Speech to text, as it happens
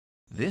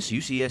This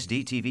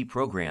UCSD TV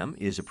program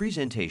is a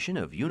presentation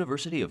of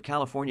University of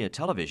California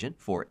Television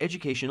for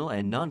educational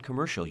and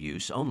non-commercial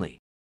use only.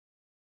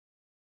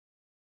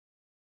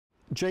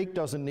 Jake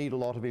doesn't need a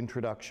lot of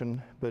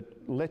introduction, but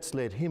let's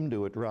let him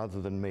do it rather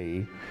than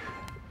me.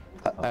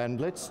 And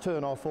let's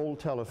turn off all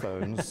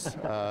telephones,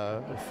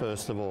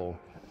 first of all.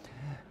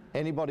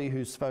 Anybody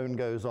whose phone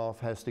goes off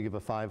has to give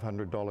a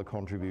 $500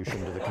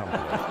 contribution to the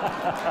company.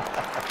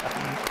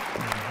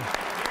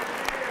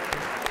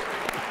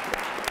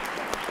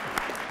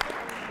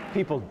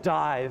 People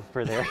dive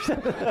for theirs.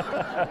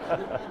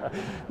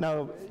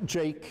 Now,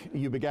 Jake,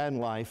 you began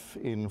life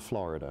in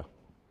Florida.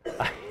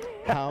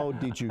 How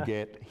did you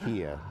get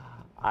here?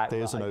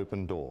 There's an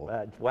open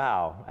door.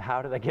 Wow,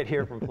 how did I get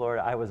here from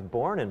Florida? I was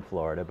born in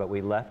Florida, but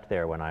we left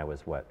there when I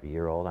was, what, a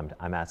year old?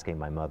 I'm asking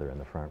my mother in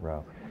the front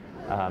row.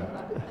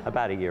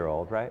 About a year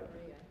old, right?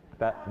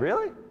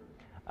 Really?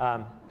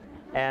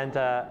 And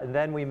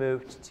then we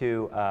moved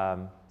to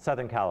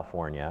Southern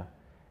California.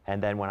 And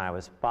then when I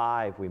was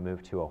 5, we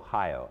moved to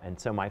Ohio. And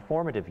so my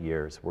formative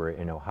years were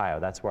in Ohio.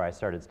 That's where I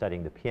started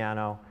studying the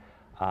piano.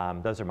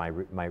 Those are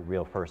my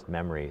real first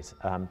memories.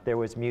 There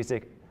was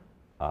music,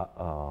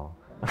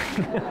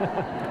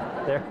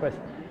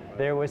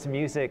 there was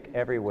music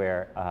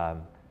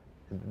everywhere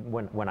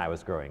when I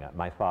was growing up.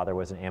 My father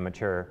was an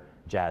amateur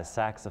jazz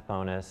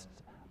saxophonist.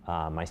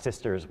 My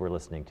sisters were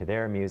listening to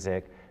their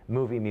music.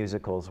 Movie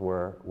musicals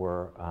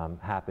were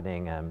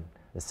happening.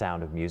 The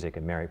Sound of Music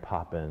and Mary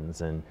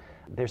Poppins, and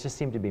there just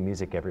seemed to be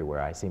music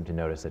everywhere. I seemed to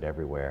notice it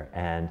everywhere.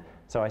 And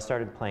so I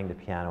started playing the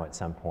piano at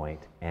some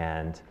point,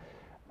 and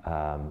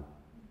I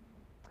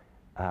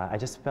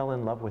just fell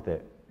in love with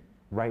it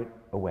right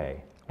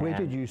away. Where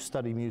did you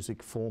study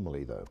music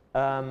formally, though?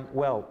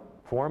 Well,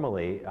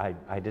 formally,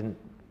 I didn't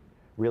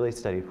really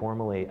study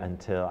formally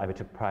until I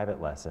took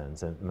private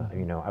lessons. And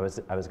you know, I was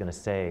going to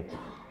say,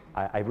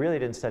 I really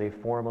didn't study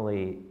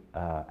formally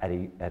at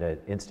an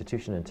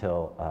institution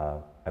until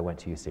I went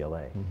to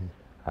UCLA.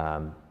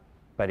 Mm-hmm.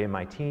 But in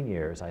my teen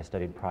years, I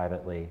studied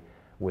privately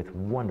with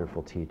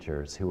wonderful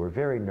teachers who were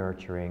very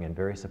nurturing and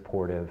very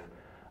supportive,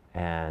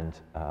 and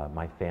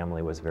my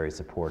family was very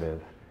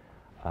supportive.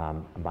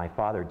 My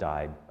father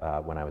died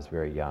when I was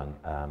very young,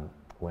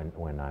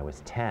 when I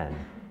was 10,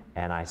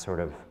 and I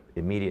sort of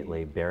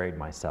immediately buried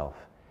myself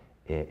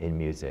in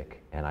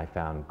music, and I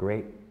found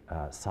great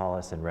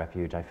solace and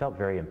refuge. I felt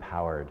very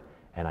empowered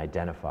and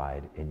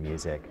identified in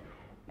music.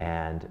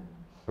 And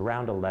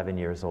around 11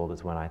 years old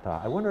is when I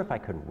thought, I wonder if I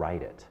could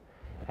write it.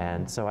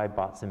 And so I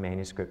bought some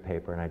manuscript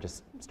paper and I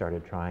just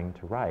started trying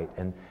to write.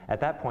 And at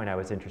that point I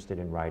was interested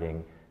in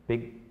writing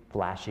big,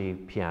 flashy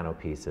piano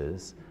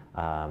pieces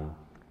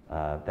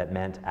that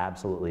meant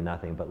absolutely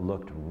nothing but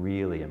looked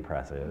really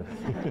impressive.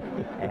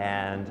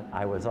 And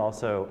I was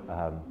also,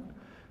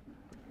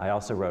 I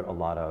also wrote a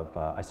lot of,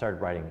 I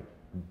started writing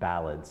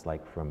ballads,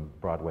 like from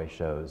Broadway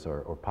shows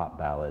or pop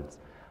ballads.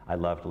 I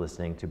loved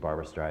listening to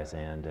Barbra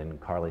Streisand and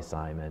Carly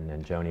Simon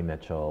and Joni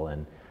Mitchell,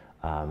 and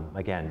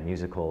again,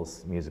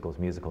 musicals.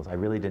 I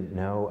really didn't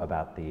know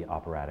about the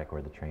operatic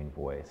or the trained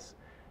voice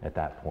at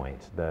that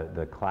point.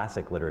 The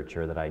classic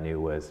literature that I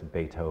knew was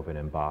Beethoven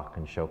and Bach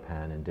and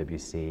Chopin and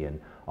Debussy and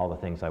all the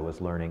things I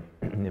was learning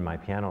in my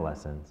piano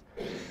lessons.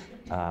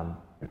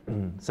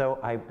 So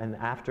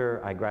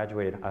after I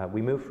graduated,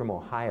 we moved from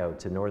Ohio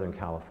to Northern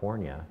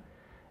California.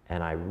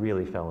 And I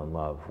really fell in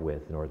love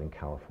with Northern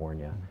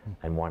California,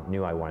 and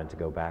knew I wanted to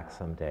go back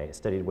someday.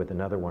 Studied with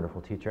another wonderful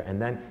teacher,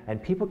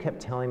 and people kept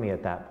telling me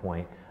at that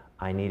point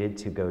I needed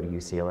to go to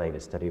UCLA to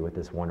study with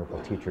this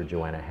wonderful teacher,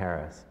 Joanna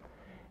Harris.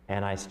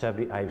 And I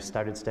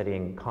started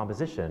studying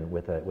composition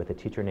with a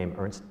teacher named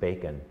Ernst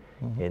Bacon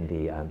in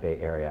the Bay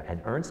Area.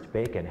 And Ernst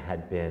Bacon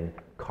had been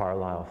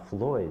Carlisle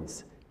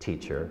Floyd's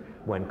teacher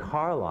when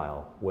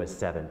Carlisle was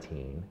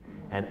 17,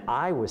 and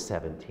I was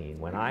 17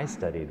 when I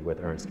studied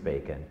with Ernst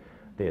Bacon.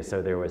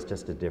 So there was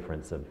just a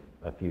difference of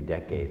a few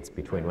decades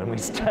between when we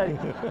studied,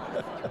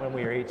 when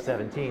we were each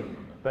 17.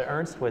 But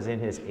Ernst was in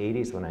his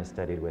 80s when I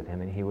studied with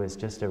him, and he was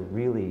just a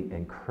really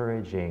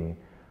encouraging,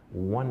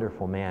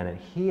 wonderful man. And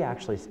he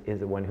actually is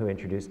the one who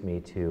introduced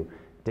me to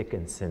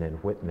Dickinson and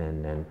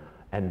Whitman,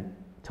 and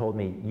told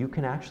me, you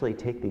can actually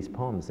take these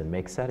poems and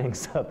make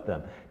settings of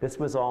them. This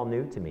was all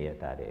new to me at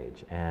that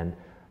age.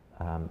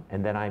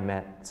 And then I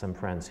met some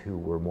friends who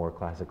were more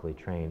classically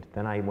trained.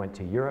 Then I went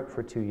to Europe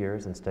for 2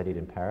 years and studied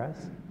in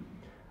Paris,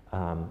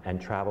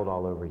 and traveled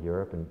all over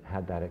Europe and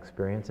had that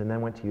experience, and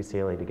then went to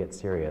UCLA to get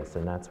serious.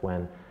 And that's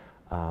when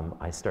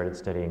I started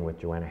studying with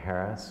Joanna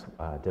Harris,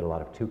 did a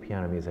lot of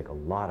two-piano music, a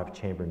lot of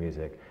chamber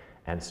music,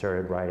 and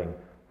started writing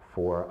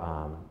for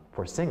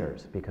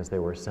singers because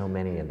there were so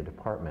many in the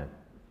department.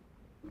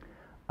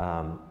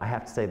 I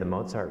have to say the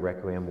Mozart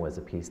Requiem was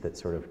a piece that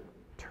sort of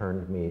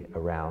turned me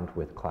around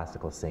with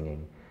classical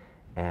singing,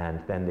 and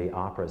then the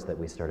operas that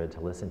we started to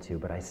listen to,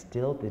 but I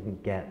still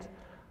didn't get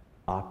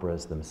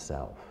operas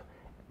themselves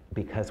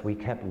because we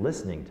kept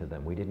listening to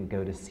them. We didn't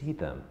go to see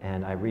them,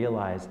 and I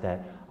realized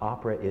that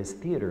opera is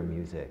theater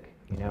music,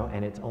 you know,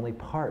 and it's only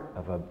part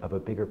of a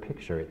bigger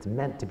picture. It's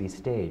meant to be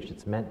staged,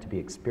 it's meant to be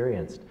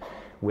experienced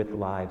with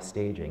live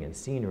staging and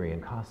scenery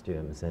and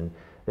costumes. And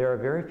there are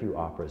very few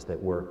operas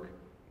that work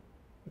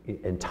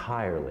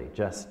entirely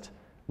just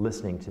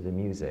listening to the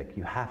music.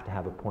 You have to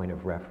have a point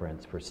of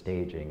reference for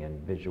staging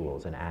and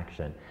visuals and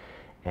action.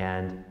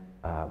 And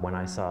when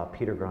I saw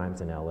Peter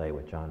Grimes in LA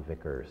with John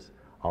Vickers,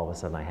 all of a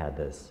sudden I had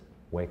this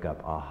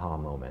wake-up aha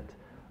moment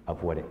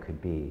of what it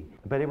could be.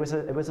 But it was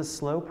a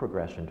slow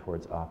progression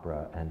towards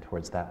opera and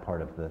towards that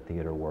part of the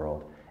theater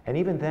world. And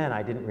even then,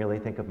 I didn't really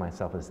think of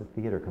myself as a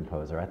theater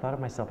composer. I thought of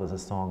myself as a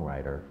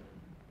songwriter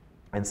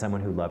and someone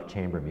who loved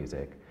chamber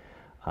music.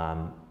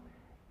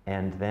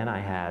 And then I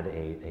had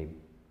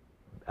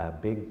a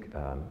big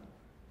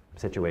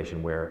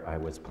situation where I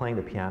was playing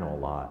the piano a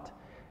lot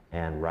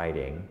and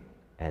writing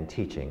and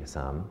teaching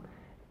some.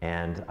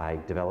 And I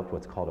developed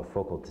what's called a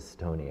focal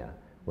dystonia,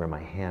 where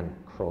my hand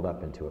curled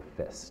up into a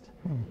fist.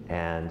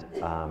 And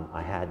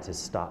I had to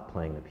stop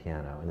playing the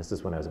piano. And this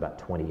is when I was about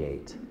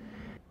 28.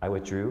 I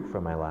withdrew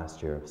from my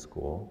last year of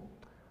school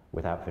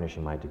without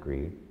finishing my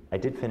degree. I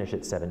did finish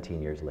it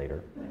 17 years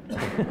later.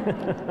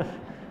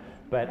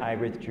 But I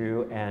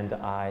withdrew and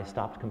I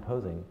stopped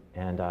composing.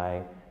 And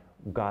I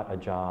got a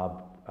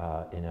job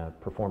in a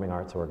performing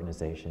arts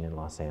organization in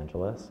Los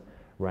Angeles,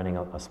 running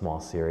a small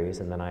series.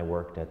 And then I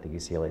worked at the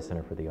UCLA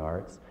Center for the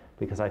Arts,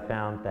 because I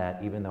found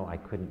that even though I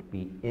couldn't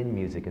be in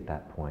music at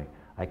that point,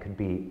 I could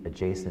be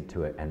adjacent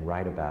to it and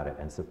write about it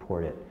and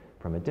support it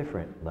from a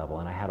different level.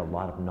 And I had a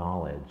lot of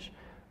knowledge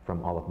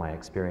from all of my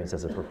experience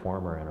as a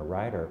performer and a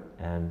writer.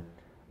 And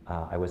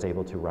I was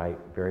able to write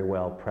very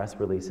well press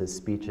releases,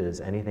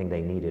 speeches, anything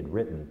they needed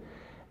written.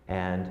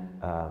 And,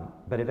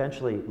 but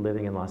eventually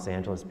living in Los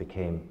Angeles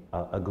became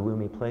a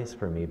gloomy place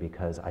for me,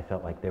 because I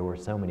felt like there were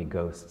so many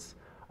ghosts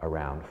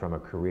around from a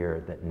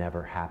career that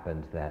never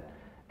happened, that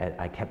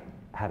I kept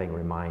having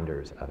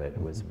reminders of it.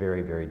 It was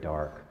very, very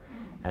dark.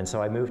 And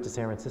so I moved to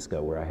San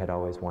Francisco, where I had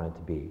always wanted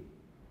to be.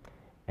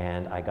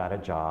 And I got a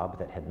job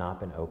that had not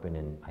been open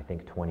in, I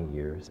think, 20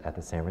 years at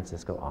the San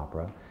Francisco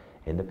Opera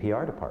in the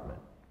PR department.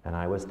 And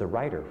I was the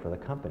writer for the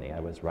company. I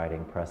was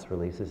writing press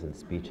releases and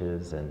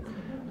speeches and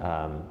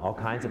all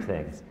kinds of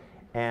things.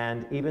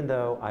 And even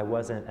though I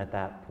wasn't at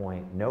that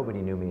point, nobody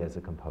knew me as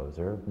a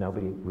composer,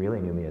 nobody really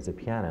knew me as a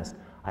pianist,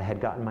 I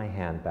had gotten my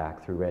hand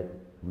back through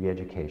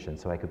re-education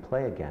so I could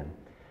play again.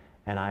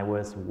 And I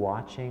was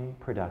watching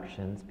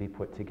productions be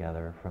put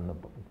together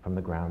from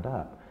the ground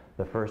up.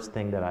 The first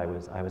thing that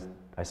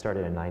I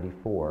started in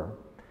 '94,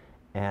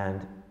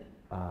 and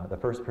the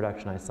first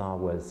production I saw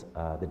was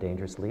The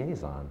Dangerous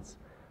Liaisons,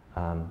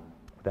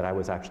 that I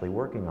was actually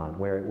working on,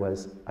 where it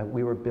was,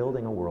 we were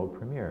building a world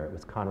premiere. It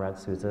was Conrad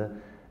Souza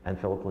and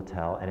Philip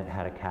Littell, and it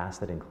had a cast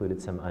that included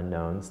some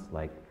unknowns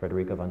like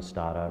Frederica von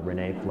Stade,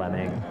 Renee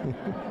Fleming,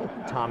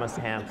 Thomas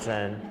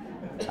Hampson.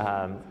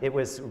 It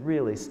was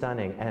really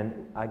stunning,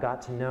 and I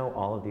got to know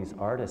all of these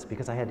artists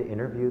because I had to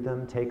interview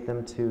them, take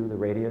them to the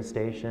radio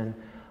station.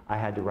 I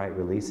had to write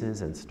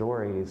releases and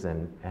stories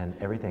and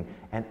everything.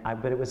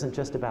 But it wasn't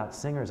just about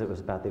singers, it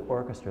was about the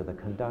orchestra, the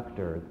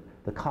conductor,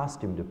 the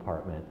costume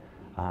department,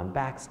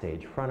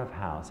 backstage, front of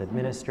house,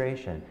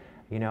 administration.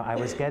 You know, I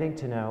was getting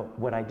to know,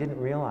 what I didn't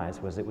realize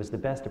was it was the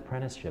best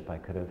apprenticeship I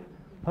could have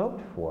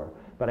hoped for,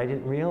 but I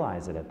didn't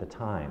realize it at the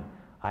time.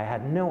 I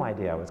had no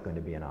idea I was going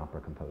to be an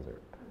opera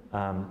composer.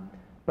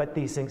 But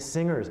these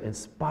singers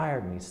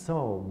inspired me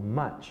so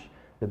much.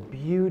 The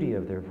beauty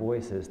of their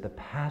voices, the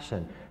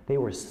passion, they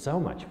were so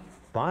much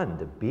fun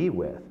to be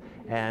with.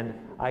 And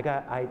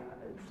I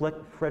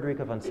flicked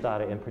Frederica von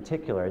Stade in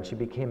particular, and she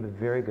became a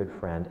very good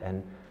friend.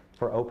 And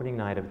for opening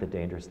night of The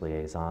Dangerous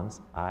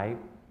Liaisons, I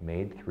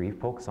made 3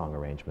 folk song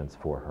arrangements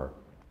for her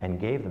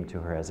and gave them to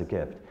her as a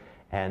gift.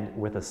 And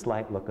with a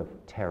slight look of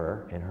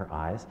terror in her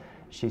eyes,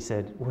 she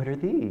said, "What are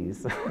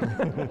these?"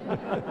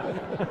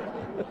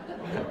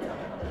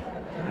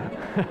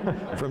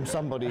 From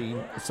somebody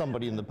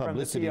in the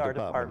publicity From the PR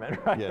department.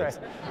 Right, yes.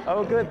 right.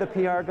 Oh, good, the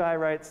PR guy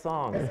writes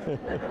songs.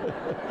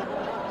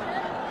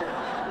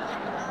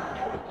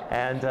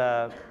 And,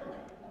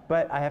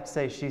 but I have to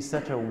say, she's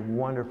such a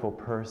wonderful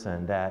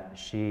person that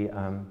she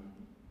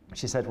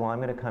said, "Well, I'm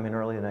going to come in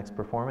early the next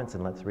performance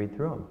and let's read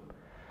through them."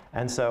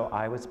 And so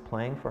I was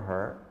playing for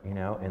her, you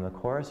know, in the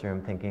chorus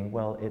room thinking,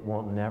 well, it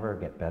won't never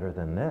get better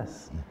than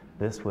this.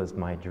 This was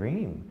my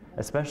dream,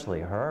 especially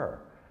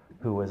her,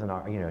 who was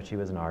she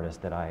was an artist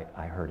that I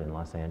heard in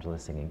Los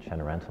Angeles singing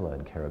Cenerentola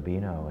and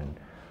Cherubino and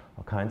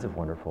all kinds of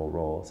wonderful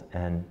roles.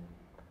 And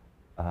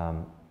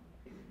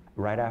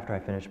right after I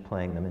finished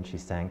playing them and she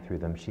sang through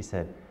them, she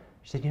said,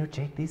 "You know,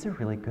 Jake, these are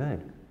really good.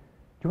 Do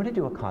you want to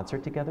do a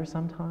concert together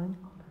sometime?"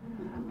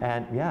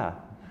 And yeah.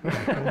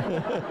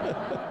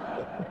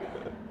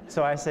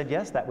 So I said,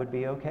 yes, that would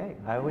be okay.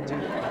 I would do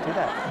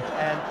that.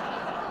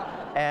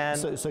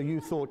 And so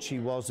you thought she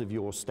was of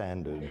your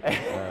standard.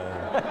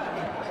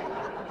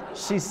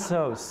 She's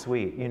so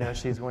sweet. You know,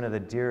 she's one of the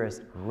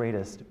dearest,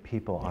 greatest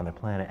people on the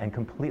planet and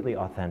completely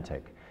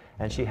authentic.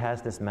 And she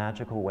has this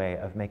magical way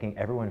of making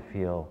everyone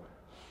feel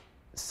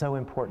so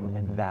important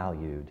and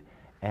valued.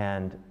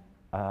 And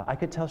I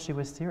could tell she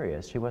was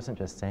serious. She wasn't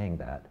just saying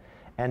that.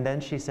 And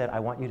then she said, I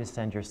want you to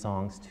send your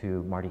songs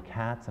to Marty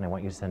Katz, and I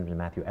want you to send them to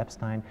Matthew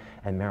Epstein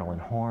and Marilyn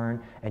Horne,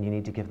 and you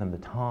need to give them to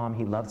Tom.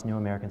 He loves New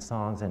American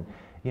Songs, and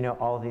you know,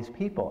 all of these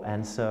people.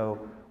 And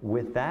so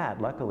with that,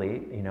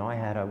 luckily, you know, I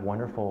had a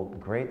wonderful,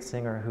 great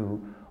singer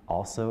who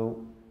also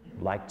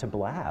liked to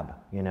blab,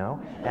 you know?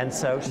 And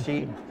so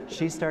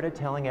she started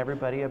telling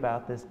everybody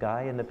about this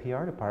guy in the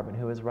PR department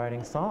who was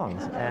writing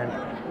songs.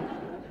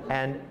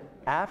 And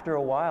after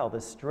a while,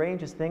 the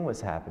strangest thing was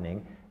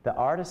happening. The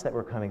artists that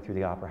were coming through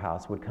the Opera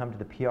House would come to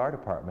the PR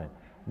department,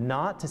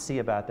 not to see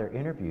about their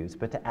interviews,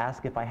 but to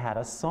ask if I had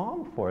a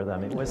song for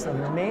them. It was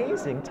an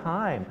amazing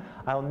time.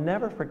 I'll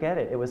never forget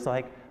it. It was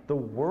like the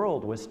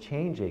world was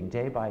changing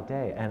day by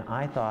day, and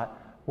I thought,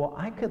 well,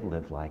 I could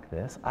live like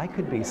this. I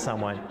could be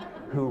someone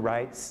who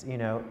writes, you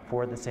know,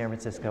 for the San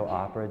Francisco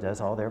Opera, does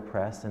all their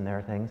press and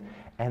their things,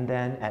 and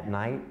then at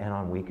night and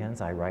on weekends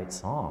I write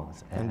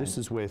songs. And this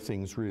is where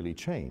things really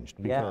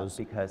changed, because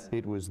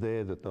it was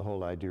there that the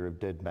whole idea of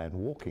Dead Man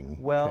Walking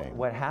came.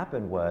 What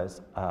happened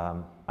was,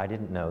 I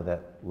didn't know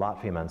that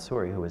Lotfi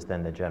Mansouri, who was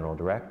then the general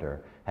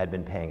director, had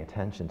been paying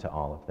attention to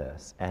all of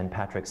this, and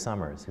Patrick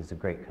Summers, who's a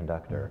great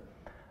conductor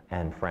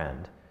and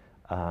friend.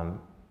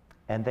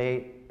 And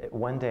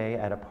one day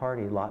at a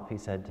party, Lotfi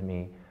said to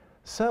me,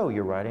 so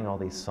you're writing all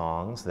these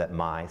songs that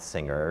my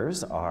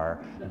singers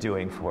are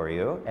doing for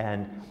you,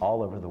 and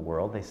all over the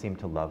world they seem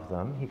to love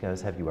them. He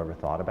goes, have you ever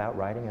thought about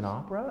writing an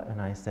opera? And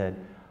I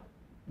said,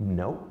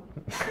 nope.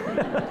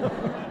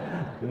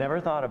 Never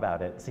thought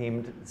about it.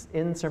 Seemed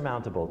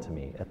insurmountable to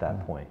me at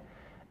that point.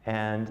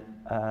 And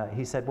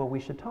he said, well, we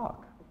should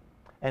talk.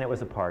 And it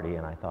was a party,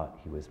 and I thought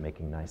he was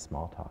making nice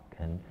small talk.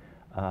 And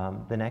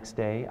the next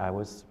day I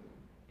was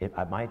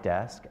at my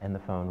desk, and the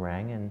phone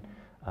rang, and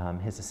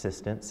his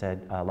assistant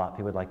said,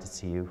 Lotfi would like to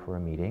see you for a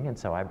meeting. And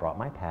so I brought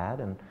my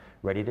pad and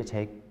ready to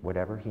take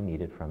whatever he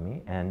needed from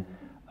me. And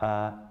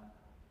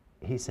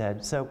he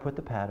said, so put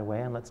the pad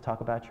away and let's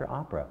talk about your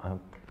opera.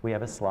 We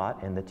have a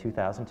slot in the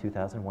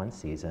 2000-2001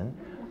 season.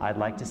 I'd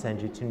like to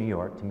send you to New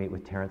York to meet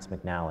with Terrence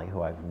McNally,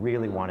 who I've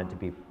really wanted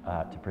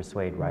to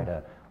persuade write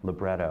a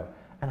libretto.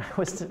 And I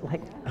was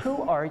like,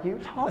 who are you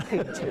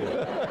talking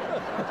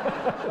to?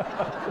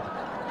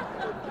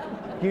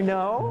 You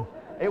know?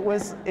 It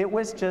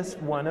was just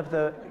one of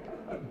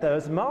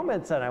those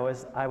moments, and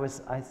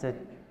I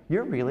said,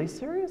 you're really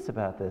serious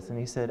about this? And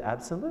he said,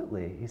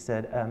 absolutely. He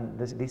said,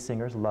 these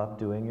singers love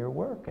doing your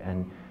work,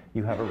 and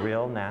you have a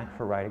real knack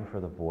for writing for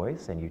the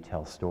voice, and you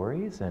tell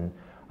stories, and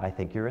I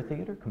think you're a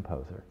theater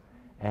composer.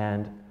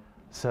 And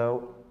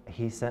so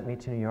he sent me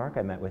to New York.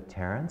 I met with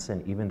Terrence,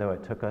 and even though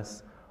it took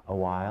us a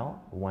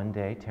while, one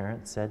day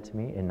Terrence said to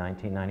me in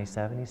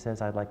 1997, he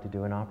says, I'd like to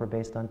do an opera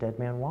based on Dead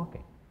Man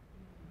Walking.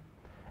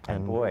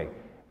 And boy,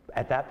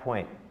 at that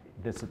point,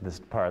 this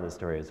part of the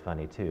story is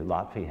funny too.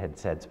 Lotfi had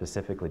said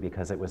specifically,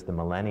 because it was the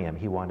millennium,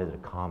 he wanted a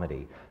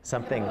comedy,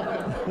 something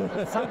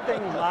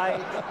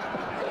light,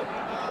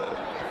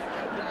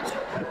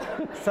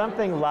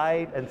 something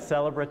light and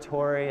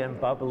celebratory and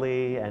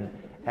bubbly.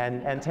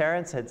 And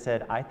Terrence had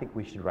said, I think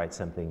we should write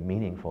something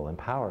meaningful and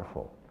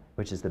powerful,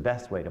 which is the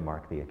best way to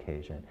mark the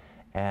occasion.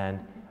 And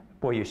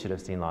boy, you should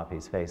have seen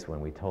Lotfi's face when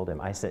we told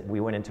him. I said, we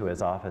went into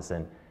his office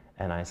and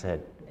I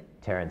said,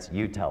 Terrence,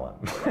 you tell him,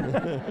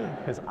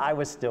 because I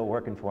was still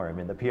working for him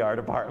in the PR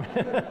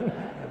department.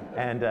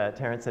 And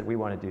Terrence said, we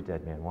want to do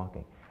Dead Man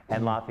Walking.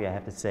 And Lotfi, I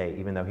have to say,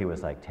 even though he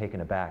was like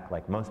taken aback,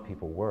 like most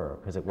people were,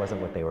 because it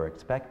wasn't what they were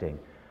expecting,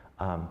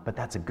 but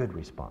that's a good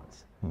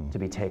response, to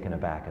be taken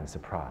aback and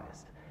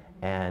surprised.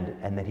 And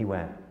then he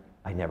went,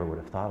 I never would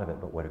have thought of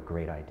it, but what a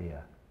great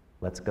idea.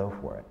 Let's go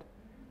for it.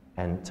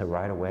 And so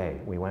right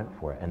away, we went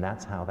for it. And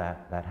that's how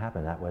that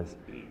happened. That was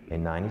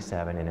in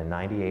 '97. And in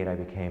 '98, I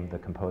became the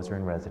composer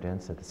in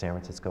residence at the San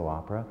Francisco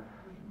Opera.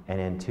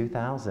 And in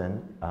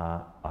 2000,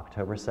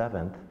 October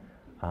 7th,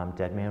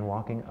 Dead Man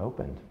Walking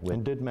opened.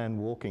 And Dead Man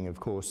Walking, of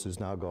course, has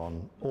now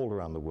gone all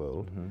around the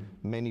world.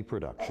 Many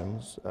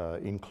productions,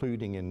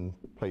 including in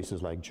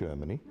places like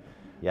Germany.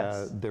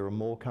 Yes. There are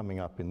more coming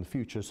up in the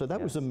future. So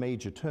that was a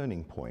major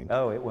turning point.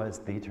 Oh, it was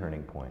the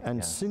turning point.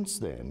 And since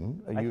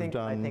then, I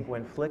think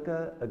when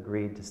Flicka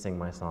agreed to sing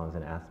my songs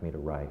and asked me to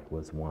write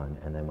was one,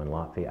 and then when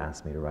Lotfi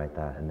asked me to write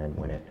that, and then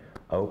when it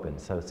opened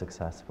so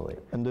successfully.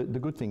 And the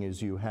good thing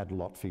is you had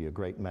Lotfi, a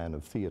great man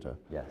of theater.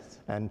 Yes.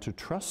 And to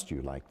trust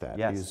you like that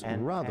is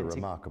rather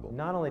remarkable.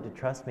 Not only to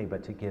trust me,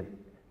 but to give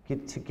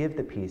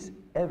the piece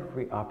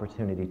every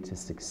opportunity to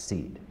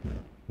succeed.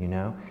 You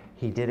know,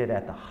 he did it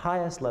at the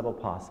highest level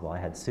possible. I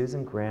had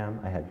Susan Graham,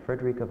 I had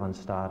Frederica von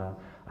Stade,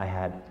 I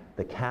had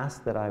the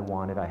cast that I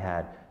wanted, I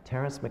had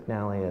Terrence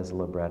McNally as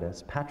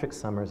librettist, Patrick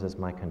Summers as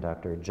my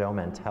conductor, Joe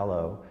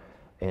Mantello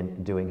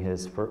in doing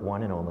his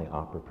one and only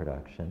opera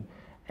production.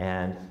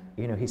 And,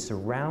 you know, he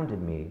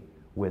surrounded me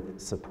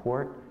with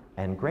support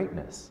and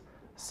greatness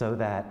so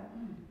that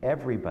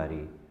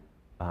everybody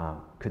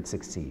could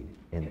succeed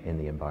in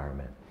the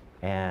environment.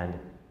 And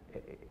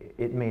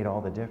it made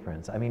all the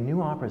difference. I mean,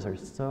 new operas are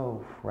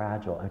so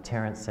fragile.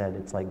 Terrence said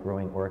it's like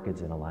growing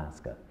orchids in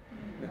Alaska.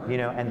 You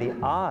know, and the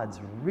odds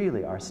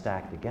really are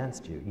stacked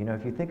against you. You know,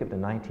 if you think of the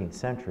 19th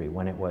century,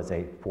 when it was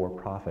a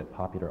for-profit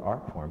popular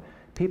art form,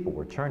 people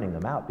were churning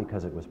them out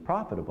because it was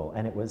profitable,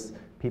 and it was,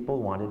 people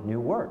wanted new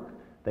work.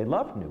 They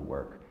loved new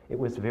work. It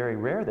was very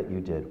rare that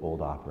you did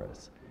old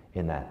operas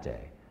in that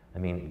day. I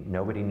mean,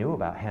 nobody knew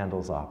about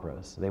Handel's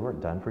operas. They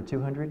weren't done for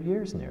 200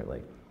 years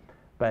nearly.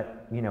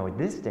 But, you know, in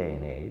this day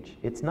and age,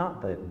 it's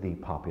not the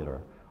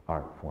popular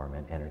art form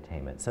and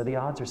entertainment. So the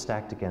odds are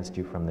stacked against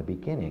you from the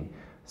beginning.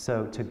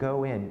 So to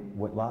go in,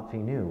 what Lotfi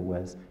knew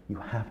was you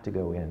have to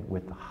go in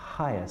with the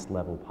highest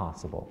level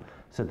possible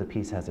so the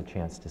piece has a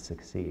chance to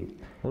succeed.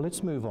 Well,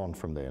 let's move on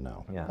from there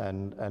now, Yeah.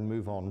 and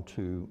move on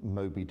to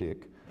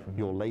Moby-Dick,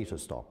 your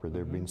latest opera.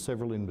 There have been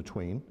several in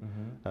between,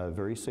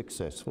 very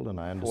successful, and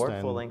I understand...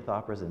 4 full-length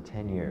operas in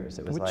 10 years.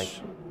 It was which, like,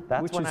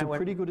 that's which when is I a went,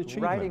 pretty good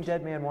achievement. writing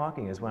Dead Man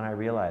Walking is when I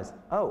realized,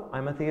 oh,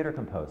 I'm a theater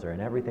composer,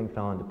 and everything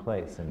fell into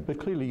place. And But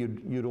clearly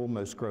you'd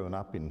almost grown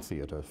up in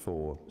theatre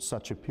for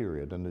such a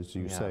period, and as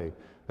you say,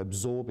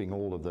 absorbing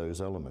all of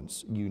those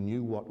elements, you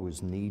knew what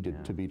was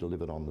needed to be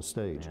delivered on the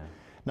stage. Yeah.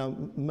 Now,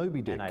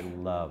 Moby-Dick... And I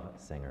love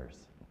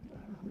singers.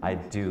 I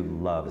do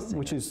love singers.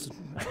 Which is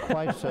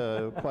quite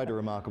a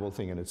remarkable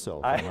thing in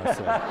itself, I must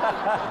say.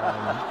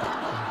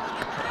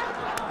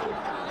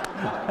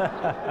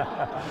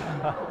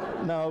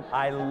 Now,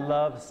 I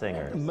love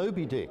singers.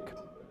 Moby-Dick,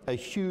 a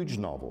huge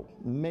novel,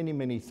 many,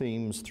 many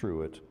themes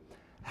through it.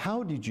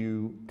 How did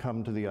you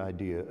come to the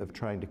idea of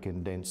trying to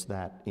condense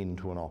that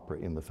into an opera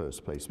in the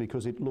first place?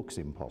 Because it looks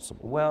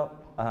impossible. Well,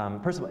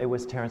 first of all, it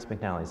was Terrence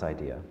McNally's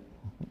idea.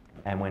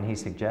 And when he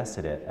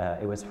suggested it,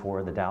 it was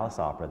for the Dallas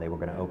Opera. They were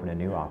going to open a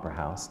new opera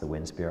house, the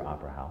Winspear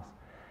Opera House.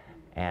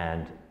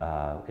 And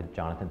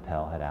Jonathan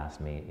Pell had asked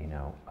me, you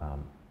know,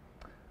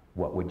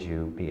 what would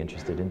you be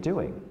interested in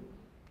doing?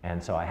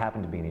 And so I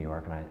happened to be in New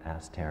York, and I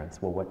asked Terrence,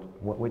 well,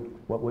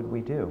 what would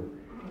we do?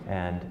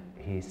 And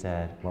he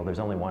said, well, there's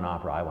only one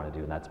opera I want to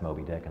do, and that's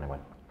Moby-Dick. And I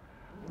went,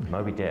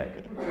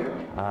 Moby-Dick.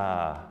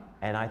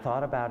 And I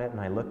thought about it, and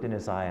I looked in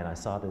his eye, and I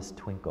saw this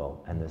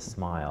twinkle and this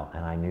smile,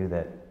 and I knew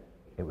that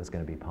it was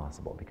going to be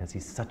possible because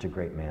he's such a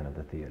great man of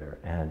the theater.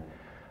 And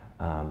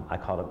I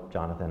called up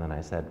Jonathan and I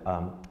said,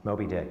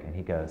 Moby-Dick, and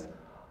he goes,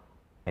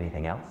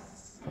 anything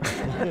else?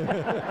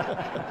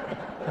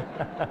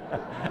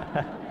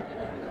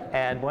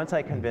 And once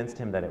I convinced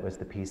him that it was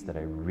the piece that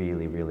I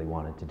really, really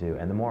wanted to do,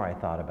 and the more I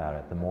thought about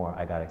it, the more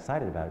I got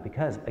excited about it,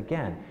 because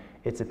again,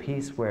 it's a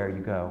piece where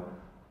you go,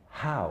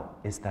 how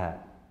is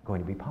that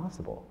going to be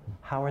possible?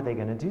 How are they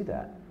going to do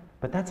that?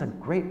 But that's a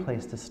great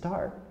place to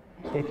start.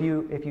 If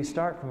you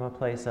start from a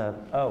place of,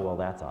 oh, well,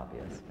 that's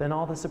obvious, then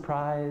all the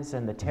surprise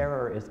and the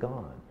terror is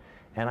gone.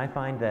 And I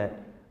find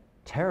that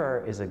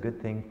terror is a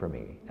good thing for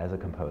me as a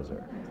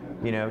composer,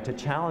 you know, to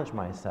challenge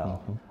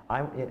myself.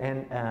 I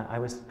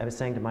was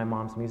saying to my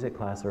mom's music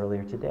class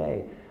earlier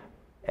today,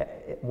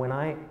 when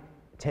I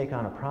take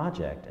on a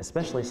project,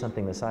 especially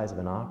something the size of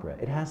an opera,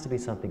 it has to be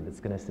something that's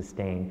going to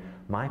sustain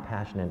my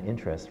passion and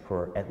interest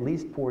for at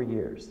least 4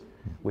 years,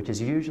 which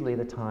is usually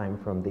the time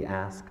from the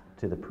ask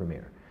to the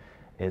premiere.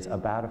 Is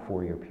about a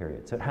 4-year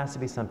period. So it has to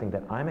be something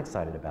that I'm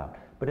excited about,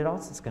 but it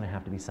also is going to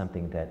have to be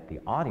something that the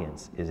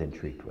audience is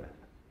intrigued with,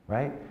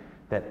 right?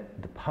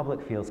 That the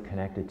public feels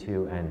connected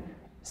to and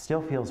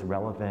still feels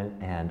relevant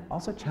and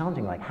also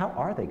challenging, like how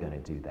are they going to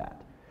do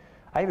that?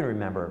 I even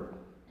remember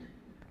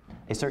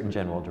a certain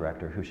general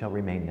director who shall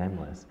remain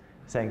nameless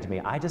saying to me,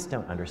 I just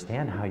don't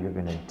understand how you're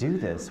going to do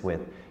this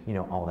with, you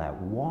know, all that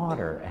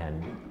water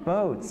and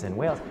boats and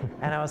whales.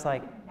 And I was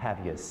like,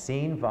 have you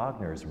seen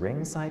Wagner's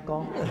Ring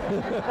Cycle?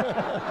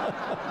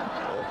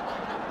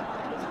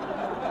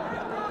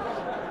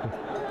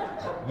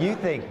 You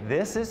think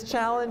this is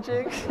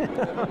challenging?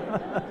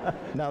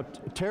 Now,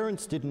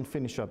 Terrence didn't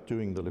finish up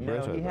doing the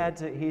libretto. No, he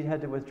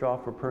had to withdraw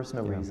for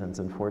personal reasons,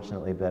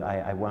 unfortunately, but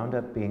I wound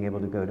up being able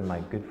to go to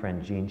my good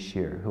friend Gene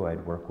Shear, who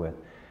I'd worked with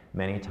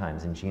many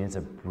times, and Gene is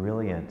a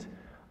brilliant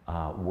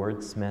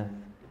wordsmith,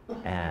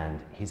 and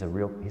he's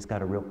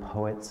got a real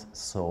poet's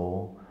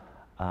soul.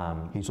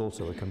 He's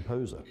also a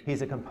composer.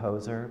 He's a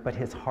composer, but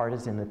his heart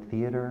is in the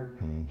theater.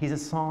 He's a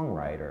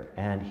songwriter,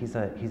 and he's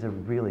a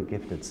really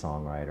gifted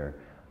songwriter.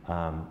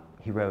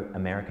 He wrote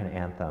American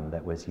Anthem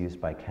that was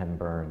used by Ken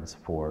Burns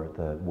for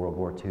the World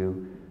War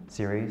II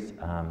series,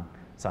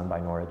 sung by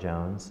Norah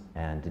Jones,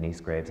 and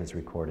Denise Graves has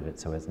recorded it,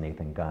 so has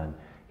Nathan Gunn.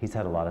 He's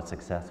had a lot of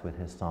success with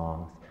his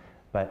songs,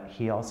 but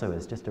he also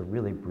is just a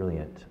really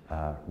brilliant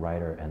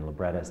writer and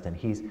librettist, and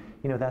he's,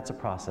 you know, that's a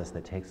process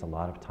that takes a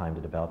lot of time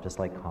to develop, just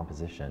like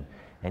composition,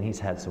 and he's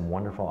had some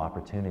wonderful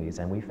opportunities,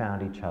 and we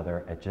found each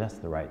other at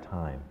just the right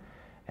time,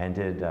 and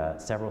did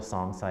several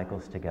song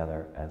cycles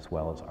together, as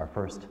well as our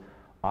first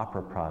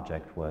opera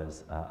project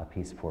was a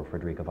piece for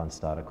Frederica von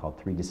Stade called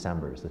 3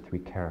 Decembers, the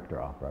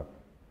 3-character opera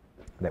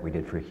that we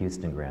did for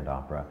Houston Grand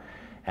Opera.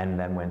 And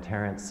then when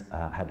Terrence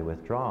had to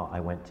withdraw,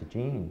 I went to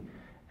Gene,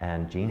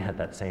 and Gene had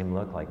that same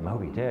look like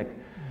Moby-Dick,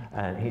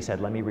 and he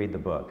said, let me read the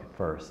book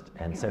first.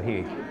 And so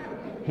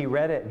he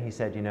read it, and he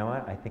said, you know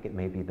what, I think it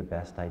may be the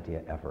best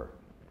idea ever.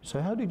 So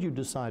how did you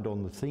decide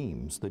on the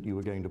themes that you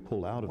were going to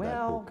pull out of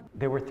that book?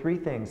 There were three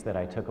things that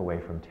I took away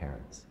from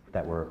Terence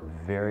that were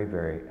very,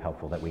 very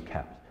helpful that we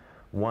kept.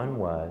 One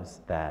was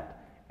that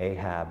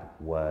Ahab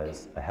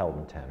was a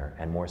Helden tenor,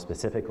 and more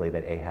specifically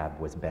that Ahab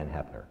was Ben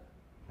Hebner.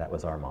 That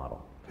was our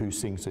model. Who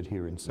sings it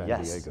here in San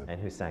Yes, Diego. and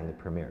who sang the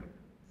premiere.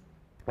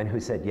 And who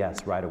said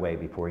yes right away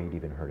before he'd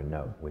even heard a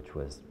note, which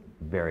was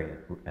very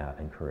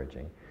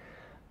encouraging.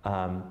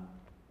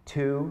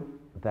 Two,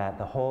 that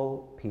the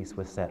whole piece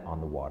was set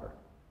on the water.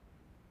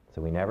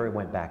 So we never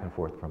went back and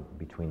forth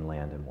between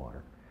land and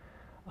water.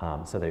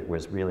 So that it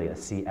was really a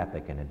sea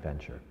epic and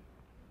adventure.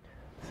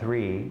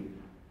 Three,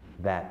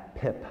 that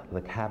Pip,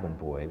 the cabin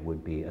boy,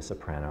 would be a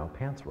soprano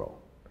pants role.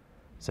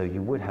 So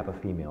you would have a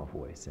female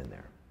voice in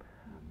there.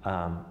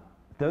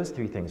 Those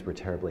three things were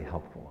terribly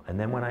helpful. And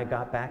then when I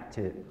got back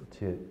to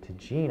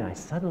Jean, I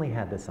suddenly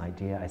had this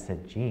idea. I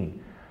said,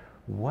 Jean,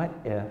 what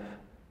if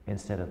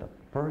instead of the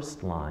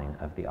first line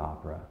of the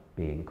opera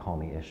being Call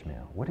Me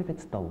Ishmael, what if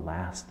it's the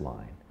last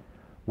line?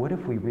 What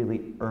if we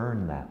really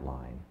earn that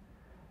line?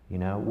 You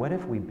know, what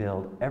if we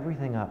build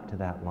everything up to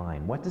that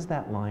line? What does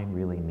that line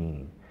really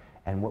mean?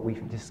 And what we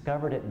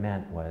discovered it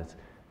meant was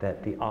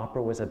that the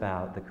opera was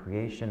about the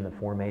creation, the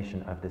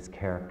formation of this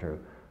character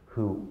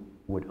who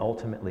would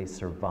ultimately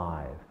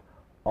survive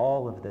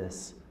all of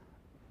this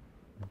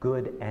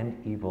good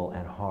and evil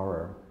and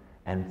horror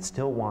and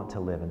still want to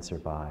live and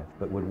survive,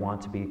 but would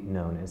want to be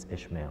known as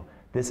Ishmael.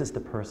 This is the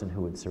person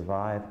who would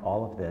survive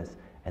all of this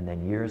and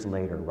then years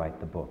later write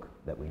the book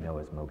that we know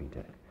as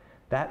Moby-Dick.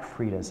 That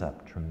freed us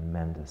up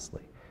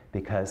tremendously,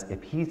 because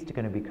if he's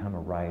going to become a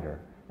writer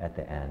at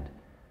the end,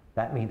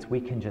 that means we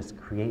can just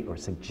create or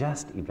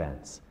suggest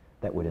events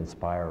that would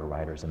inspire a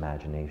writer's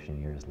imagination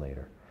years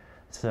later.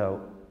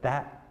 So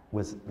that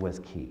was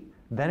key.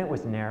 Then it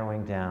was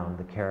narrowing down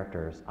the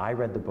characters. I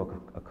read the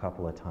book a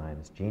couple of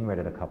times, Jean read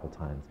it a couple of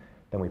times,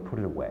 then we put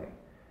it away.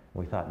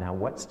 We thought, now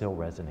what still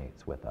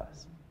resonates with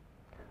us?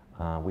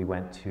 We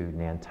went to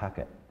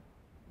Nantucket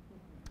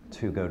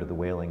to go to the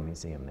Whaling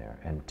Museum there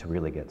and to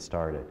really get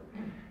started,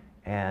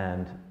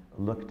 and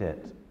looked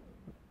at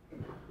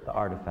the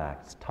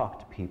artifacts, talked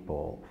to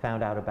people,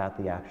 found out about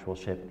the actual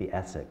ship, the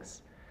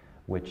Essex,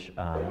 which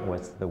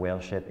was the whale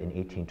ship in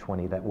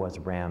 1820 that was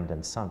rammed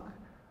and sunk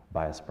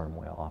by a sperm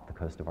whale off the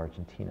coast of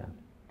Argentina.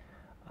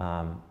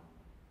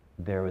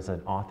 There was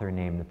an author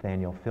named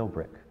Nathaniel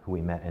Philbrick, who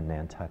we met in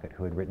Nantucket,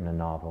 who had written a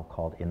novel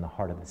called In the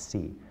Heart of the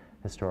Sea,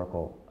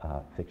 historical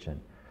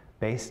fiction,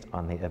 based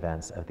on the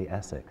events of the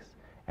Essex.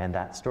 And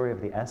that story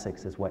of the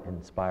Essex is what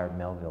inspired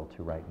Melville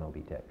to write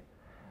Moby-Dick.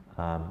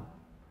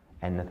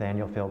 And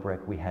Nathaniel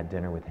Philbrick, we had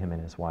dinner with him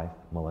and his wife,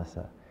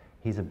 Melissa.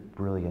 He's a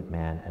brilliant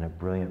man and a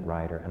brilliant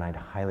writer, and I'd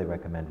highly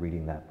recommend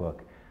reading that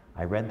book.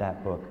 I read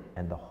that book,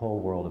 and the whole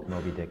world of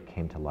Moby-Dick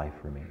came to life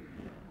for me.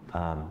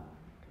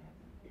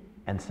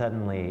 And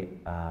suddenly,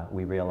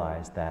 we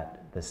realized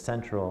that the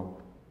central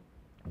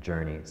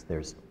journeys,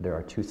 there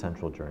are two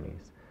central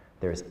journeys.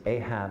 There's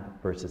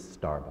Ahab versus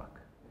Starbuck.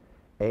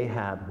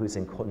 Ahab, who's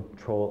in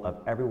control of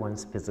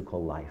everyone's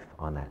physical life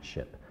on that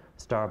ship.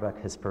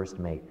 Starbuck, his first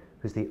mate,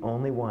 who's the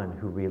only one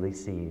who really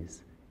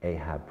sees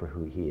Ahab for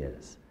who he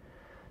is.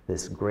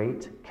 This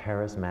great,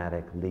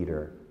 charismatic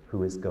leader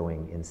who is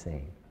going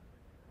insane,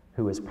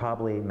 who is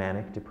probably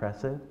manic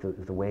depressive.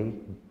 The way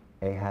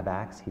Ahab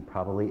acts, he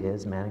probably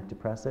is manic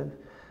depressive,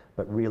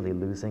 but really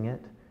losing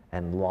it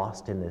and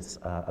lost in this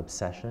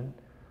obsession.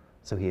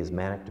 So he is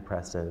manic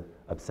depressive,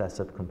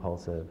 obsessive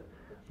compulsive,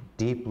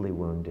 deeply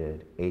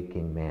wounded,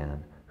 aching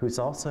man, who's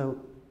also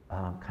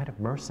kind of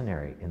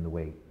mercenary in the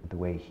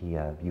way he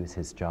views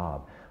his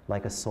job,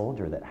 like a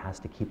soldier that has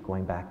to keep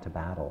going back to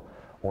battle,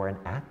 or an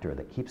actor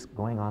that keeps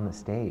going on the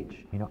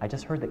stage. You know, I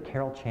just heard that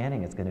Carol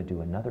Channing is going to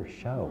do another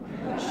show.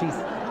 She's,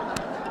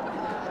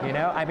 you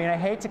know, I mean, I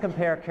hate to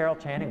compare Carol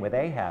Channing with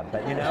Ahab,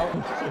 but you know,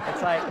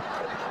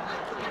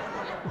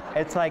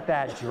 it's like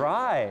that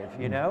drive,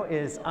 you know,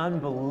 is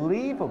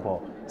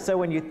unbelievable. So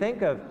when you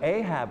think of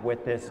Ahab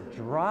with this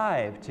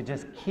drive to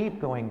just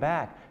keep going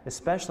back,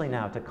 especially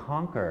now to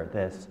conquer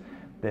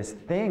this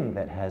thing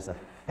that has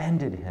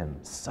offended him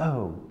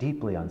so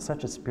deeply on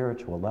such a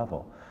spiritual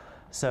level.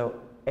 So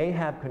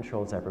Ahab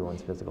controls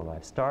everyone's physical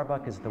life.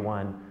 Starbuck is the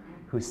one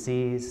who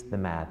sees the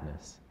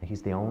madness.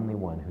 He's the only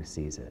one who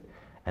sees it.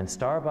 And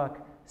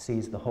Starbuck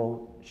sees the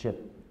whole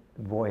ship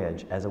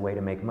voyage as a way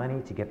to make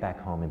money, to get back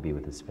home and be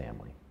with his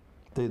family.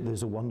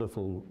 There's a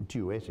wonderful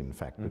duet, in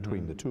fact,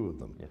 between the two of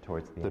them,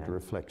 towards the that end.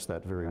 Reflects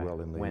that very well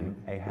in the end. When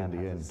Ahab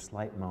has a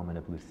slight moment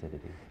of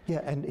lucidity.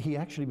 Yeah, and he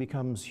actually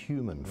becomes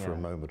human for a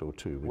moment or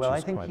two, which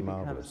is quite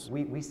marvelous.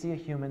 We see a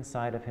human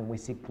side of him, we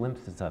see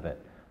glimpses of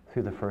it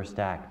through the first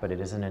act, but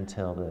it isn't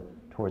until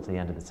towards the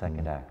end of the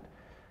second act,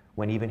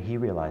 when even he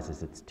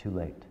realizes it's too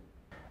late.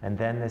 And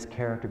then this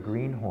character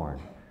Greenhorn,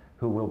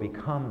 who will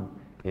become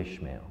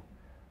Ishmael,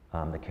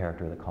 the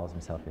character that calls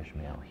himself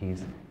Ishmael.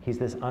 He's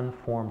this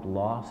unformed,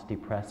 lost,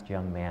 depressed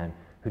young man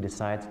who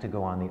decides to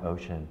go on the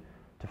ocean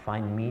to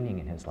find meaning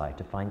in his life,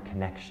 to find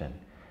connection.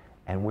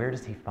 And where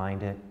does he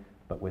find it?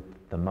 but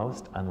with the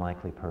most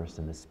unlikely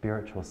person, the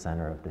spiritual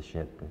center of the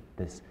ship,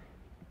 this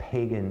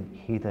pagan,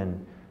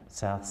 heathen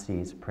South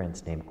Seas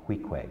prince named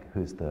Queequeg,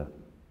 who's the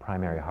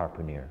primary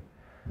harpooner,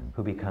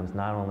 who becomes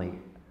not only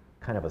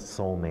kind of a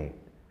soulmate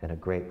and a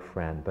great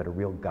friend, but a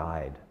real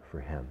guide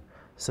for him.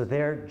 So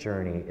their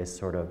journey is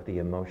sort of the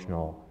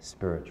emotional,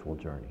 spiritual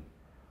journey.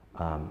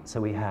 So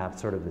we have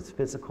sort of this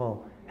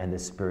physical and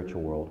this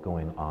spiritual world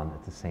going on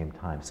at the same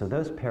time. So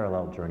those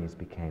parallel journeys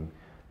became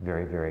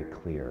very, very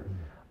clear.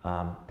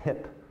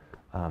 Pip,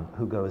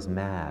 who goes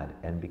mad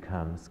and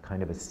becomes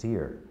kind of a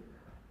seer,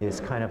 is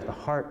kind of the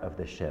heart of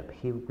the ship.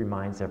 He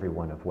reminds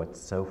everyone of what's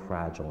so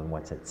fragile and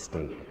what's at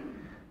stake,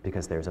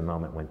 because there's a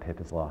moment when Pip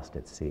is lost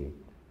at sea.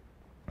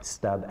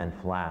 Stubb and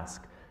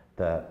Flask,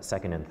 the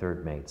second and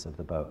third mates of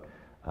the boat,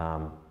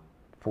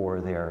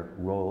 for their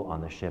role on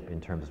the ship in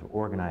terms of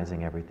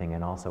organizing everything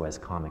and also as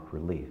comic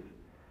relief,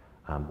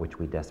 which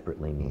we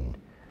desperately need.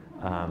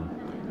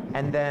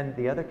 And then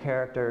the other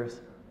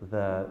characters,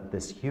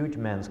 this huge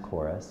men's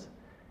chorus,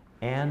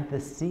 and the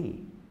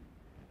sea.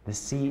 The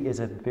sea is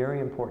a very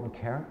important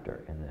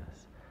character in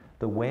this.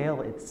 The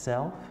whale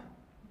itself,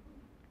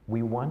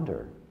 we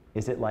wonder,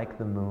 is it like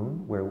the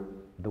moon, where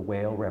the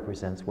whale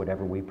represents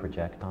whatever we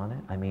project on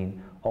it? I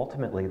mean,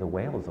 ultimately, the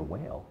whale is a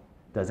whale.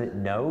 Does it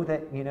know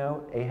that, you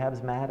know,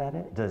 Ahab's mad at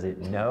it? Does it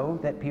know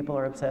that people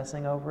are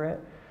obsessing over it?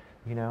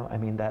 You know, I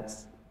mean,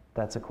 that's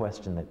a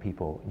question that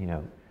people, you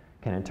know,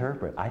 can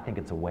interpret. I think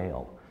it's a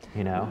whale,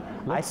 you know?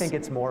 I think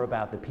it's more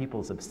about the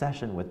people's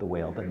obsession with the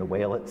whale than the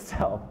whale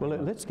itself. Well,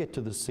 let's get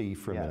to the sea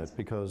for a minute,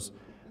 because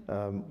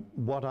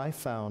what I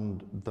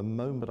found the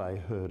moment I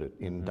heard it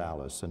in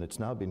Dallas, and it's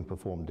now been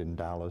performed in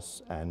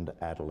Dallas and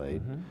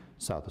Adelaide,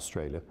 South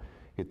Australia.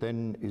 It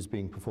then is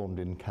being performed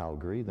in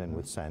Calgary, then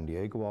with San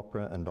Diego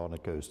Opera, and on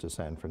it goes to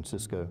San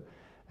Francisco,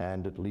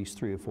 and at least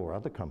 3 or 4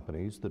 other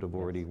companies that have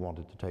already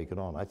wanted to take it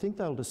on. I think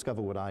they'll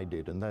discover what I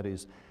did, and that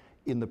is,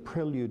 in the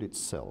prelude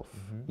itself,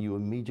 you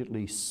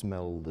immediately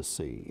smell the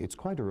sea. It's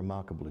quite a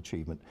remarkable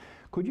achievement.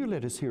 Could you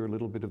let us hear a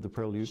little bit of the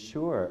prelude?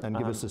 Sure. And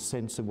give us a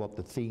sense of what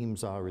the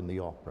themes are in the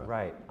opera.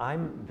 Right.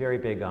 I'm very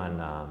big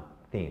on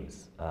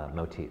themes,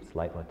 motifs,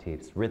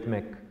 leitmotifs,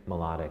 rhythmic,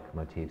 melodic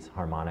motifs,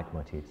 harmonic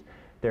motifs.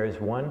 There is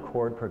one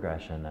chord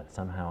progression that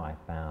somehow I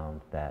found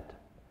that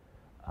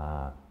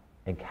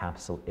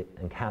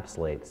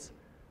encapsulates,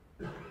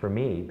 for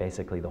me,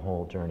 basically the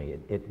whole journey.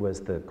 It was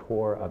the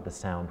core of the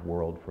sound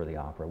world for the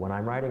opera. When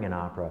I'm writing an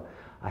opera,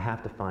 I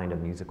have to find a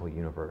musical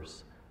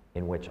universe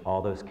in which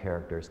all those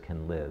characters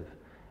can live,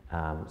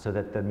 so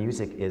that the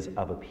music is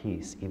of a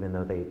piece, even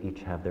though they each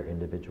have their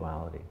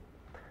individuality.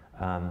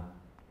 And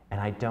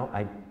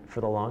for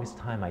the longest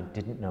time, I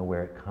didn't know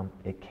where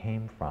it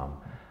came from.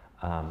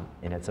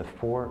 And it's a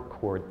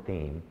 4-chord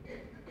theme.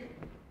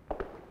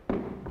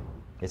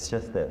 It's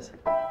just this.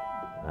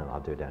 And I'll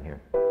do it down here.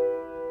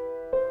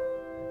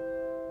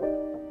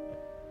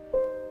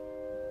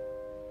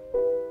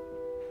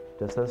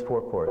 Just those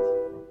 4 chords.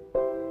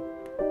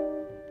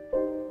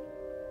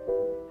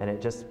 And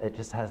it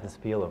just has this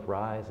feel of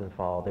rise and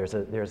fall. There's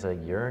a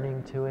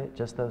yearning to it,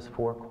 just those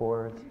 4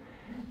 chords.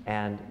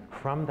 And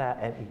from that,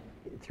 and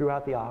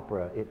throughout the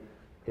opera, it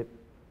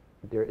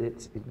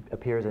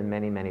appears in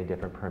many, many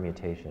different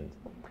permutations.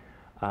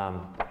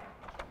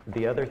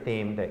 The other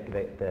theme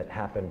that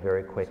happened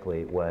very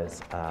quickly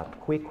was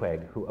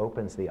Queequeg, who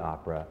opens the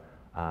opera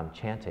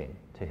chanting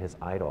to his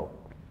idol.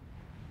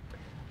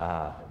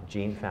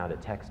 Jean found a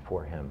text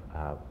for him,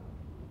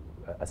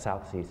 a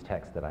South Seas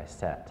text that I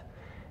set.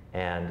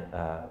 And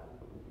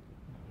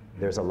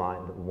there's a line,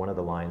 one of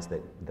the lines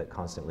that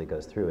constantly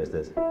goes through is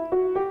this.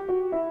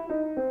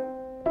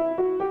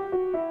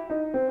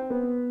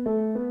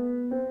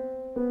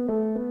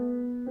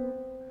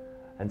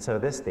 And so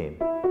this theme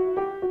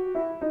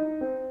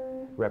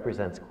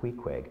represents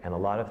Queequeg, and a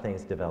lot of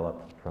things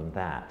develop from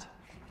that.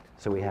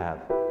 So we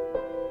have,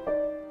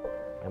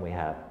 and we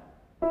have,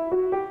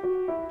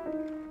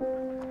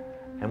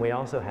 and we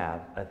also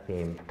have a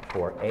theme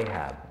for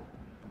Ahab,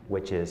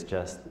 which is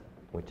just,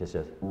 I'm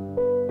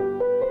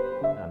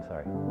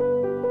sorry.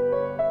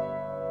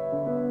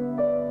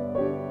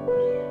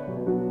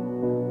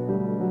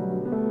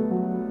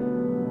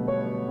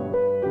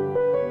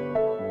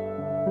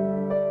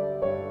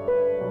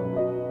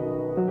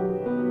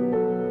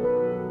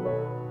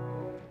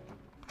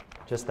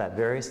 Just that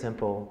very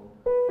simple,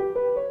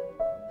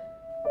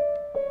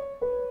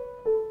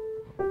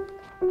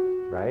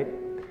 right?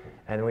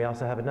 And we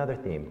also have another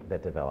theme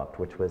that developed,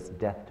 which was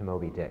Death to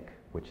Moby-Dick,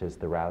 which is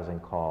the rousing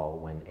call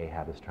when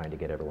Ahab is trying to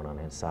get everyone on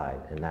his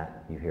side. And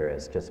that you hear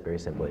is just very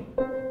simply,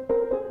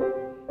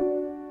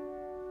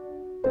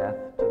 Death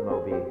to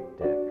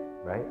Moby-Dick,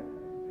 right?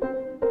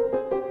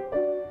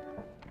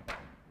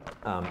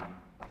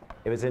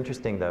 It was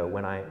interesting though,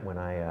 when I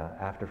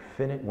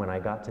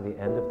got to the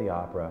end of the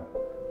opera,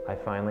 I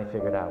finally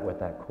figured out what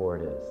that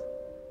chord is.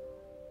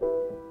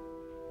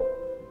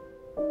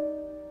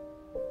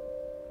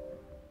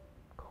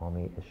 Call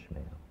me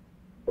Ishmael.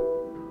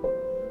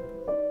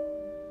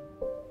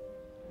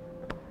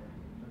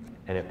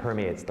 and it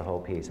permeates the whole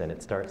piece, and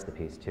it starts the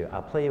piece too.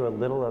 I'll play you a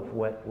little of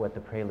what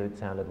the prelude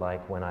sounded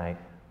like when I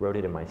wrote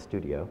it in my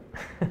studio,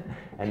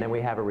 and then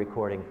we have a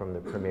recording from the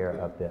premiere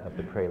of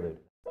the prelude.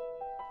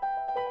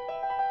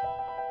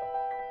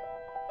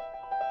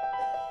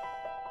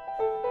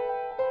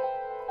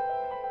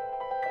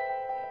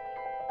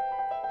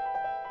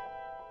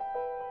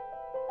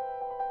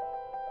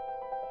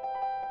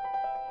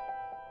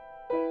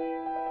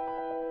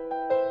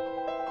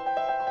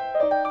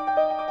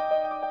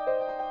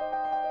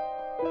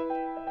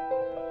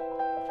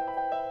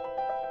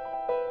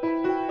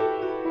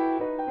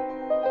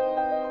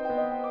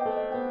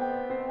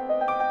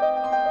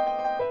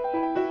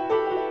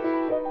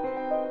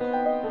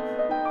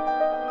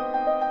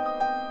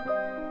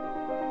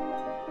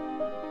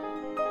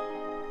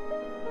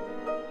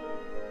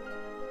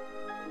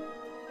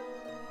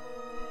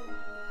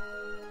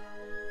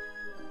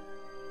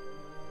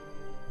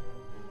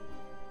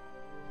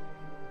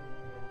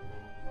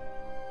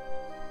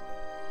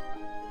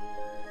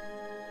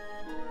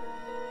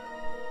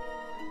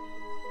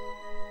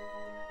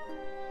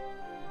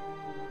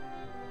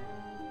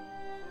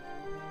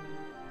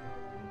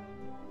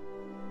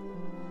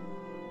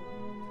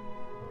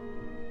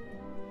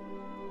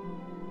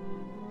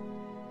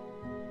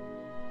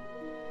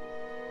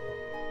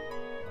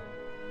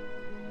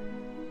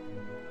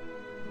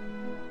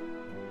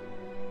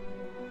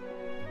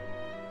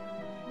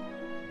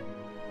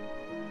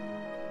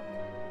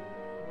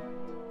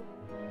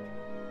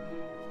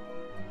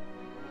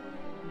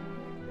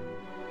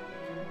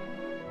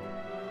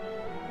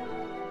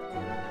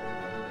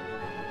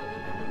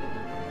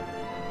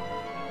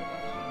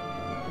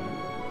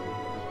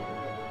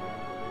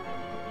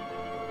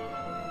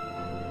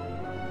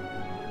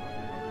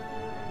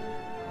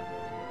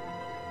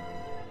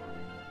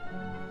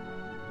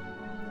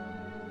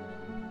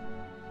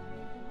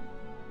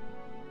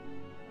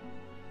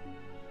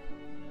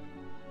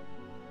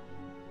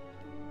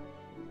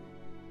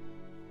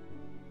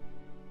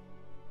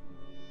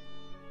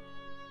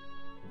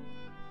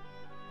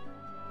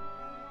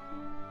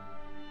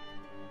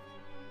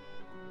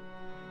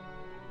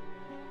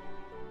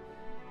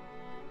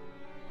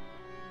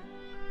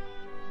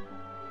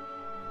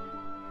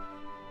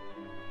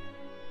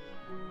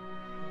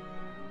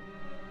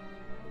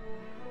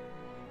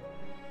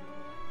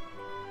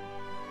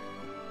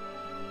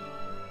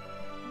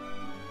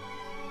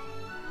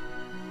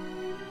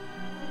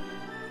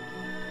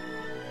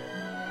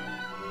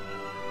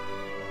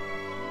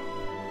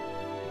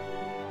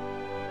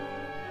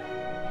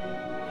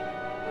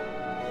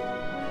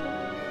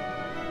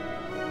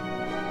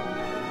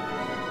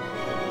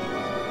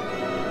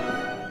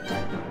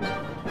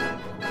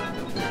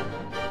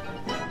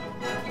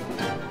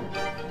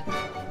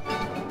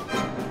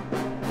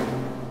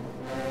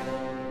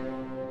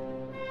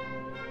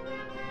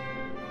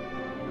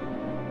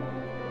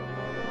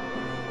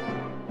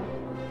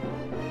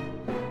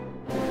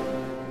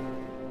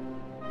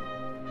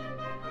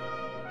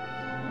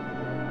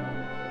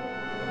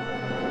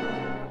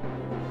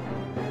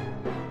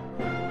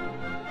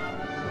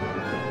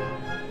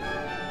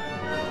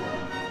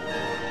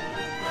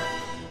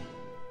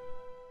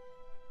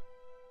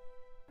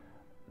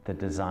 The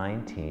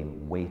design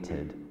team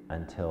waited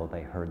until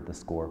they heard the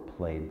score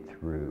played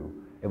through.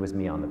 It was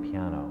me on the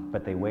piano,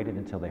 but they waited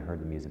until they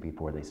heard the music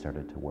before they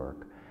started to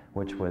work,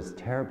 which was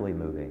terribly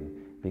moving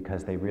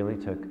because they really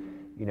took,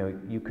 you know,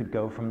 you could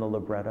go from the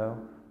libretto,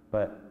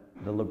 but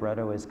the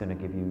libretto is going to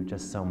give you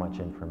just so much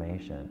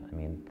information. I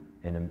mean,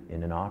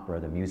 in an opera,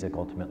 the music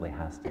ultimately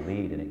has to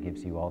lead, and it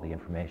gives you all the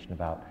information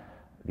about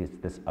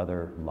this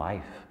other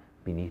life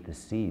beneath the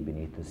sea,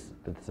 beneath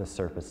the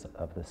surface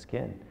of the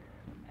skin.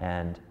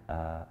 And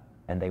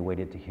they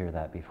waited to hear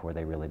that before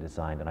they really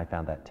designed, and I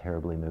found that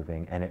terribly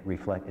moving. And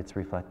it's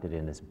reflected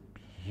in this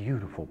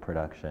beautiful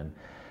production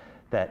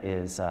that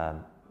is,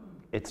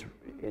 it's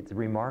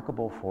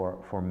remarkable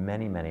for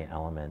many, many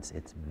elements.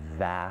 It's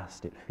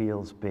vast, it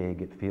feels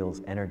big, it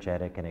feels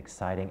energetic and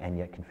exciting, and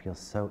yet can feel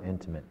so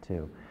intimate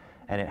too.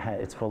 And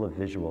it's full of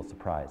visual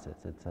surprise.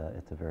 It's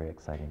a very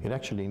exciting. It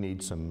actually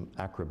needs some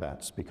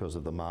acrobats because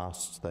of the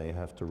masts they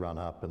have to run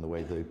up and the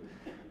way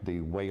the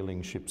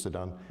whaling ships are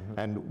done. Mm-hmm.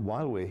 And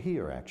while we're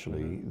here,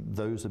 actually,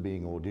 those are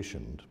being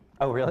auditioned.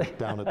 Oh, really?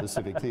 Down at the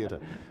Civic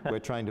Theatre. We're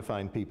trying to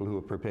find people who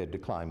are prepared to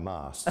climb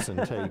masts and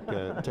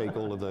take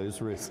all of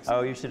those risks.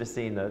 Oh, you should have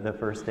seen the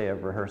first day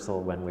of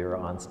rehearsal when we were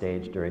on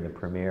stage during the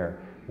premiere,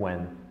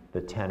 when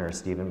the tenor,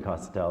 Stephen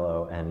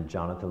Costello, and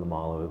Jonathan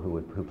Lamalu,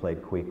 who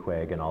played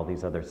Queequeg, and all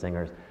these other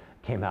singers,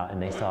 came out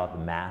and they saw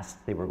the mast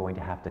they were going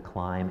to have to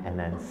climb and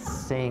then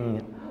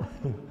sing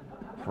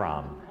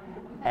from.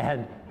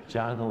 And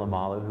Jonathan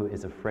Lamalu, who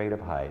is afraid of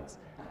heights,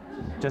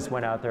 just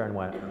went out there and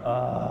went,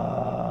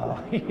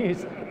 oh.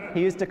 He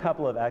used a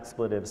couple of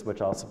expletives,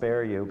 which I'll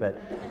spare you,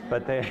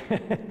 but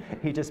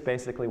he just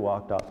basically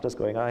walked off just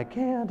going, I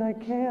can't.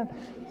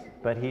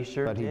 But he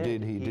sure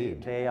did. But he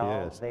did. They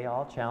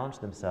all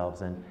challenged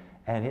themselves,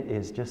 and it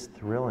is just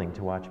thrilling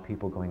to watch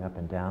people going up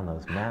and down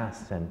those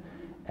masts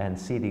and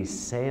see these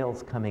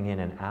sails coming in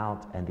and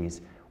out, and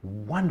these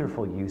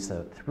wonderful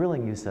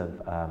thrilling use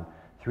of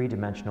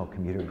three-dimensional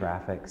computer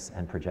graphics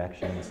and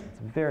projections. It's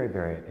very,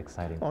 very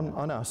exciting.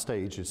 On our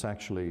stage, it's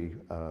actually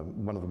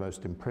one of the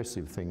most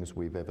impressive things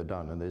we've ever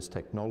done, and there's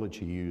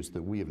technology used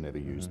that we have never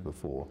used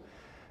before.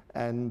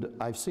 And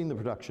I've seen the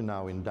production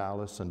now in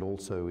Dallas and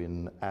also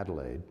in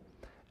Adelaide,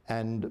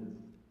 and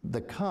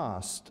the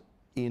cast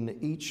in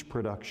each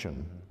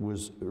production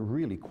was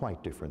really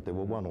quite different. There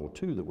were one or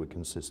two that were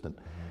consistent,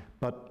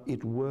 but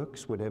it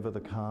works whatever the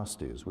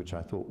cast is, which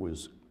I thought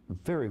was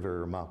very, very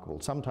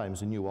remarkable.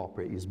 Sometimes a new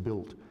opera is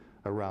built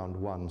around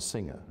one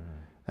singer,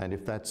 and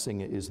if that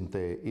singer isn't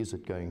there, is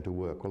it going to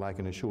work? Well, I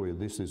can assure you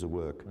this is a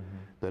work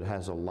that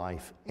has a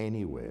life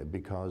anywhere,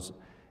 because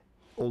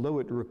although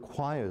it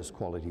requires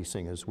quality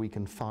singers, we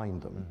can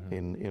find them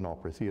in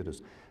opera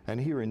theaters.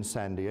 And here in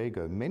San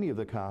Diego, many of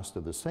the cast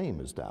are the same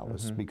as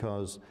Dallas,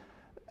 because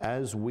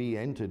as we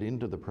entered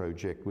into the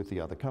project with the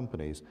other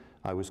companies,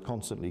 I was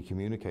constantly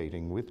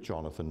communicating with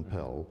Jonathan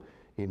Pell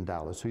in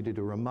Dallas, who did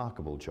a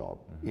remarkable job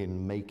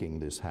in making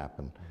this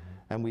happen.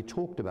 And we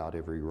talked about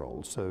every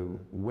role. So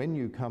when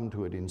you come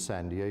to it in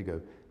San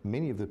Diego,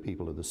 many of the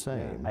people are the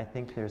same, I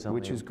think there's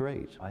only, which is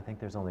great. I think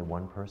there's only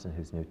one person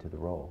who's new to the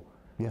role.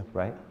 Yeah.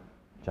 Right?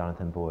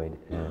 Jonathan Boyd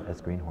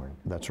as Greenhorn.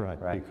 That's right,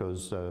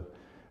 because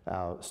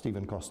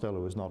Stephen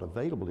Costello was not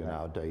available in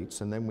our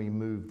dates, and then we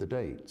moved the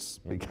dates,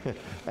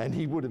 and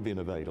he would have been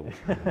available.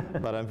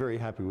 But I'm very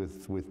happy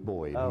with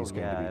Boyd. He's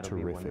going to be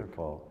terrific. Be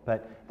wonderful.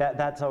 But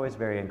that's always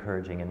very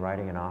encouraging in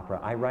writing an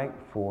opera. I write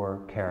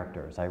for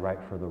characters, I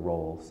write for the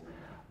roles,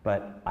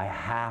 but I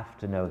have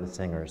to know the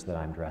singers that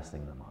I'm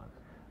dressing them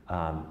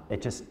on.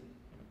 It just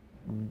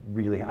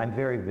really, I'm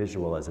very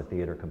visual as a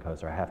theater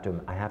composer. I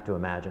have to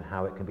imagine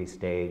how it can be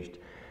staged,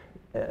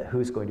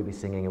 who's going to be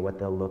singing and what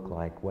they'll look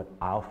like, what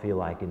I'll feel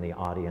like in the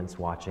audience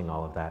watching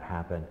all of that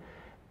happen.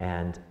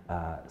 And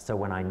so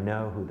when I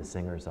know who the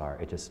singers are,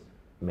 it just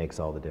makes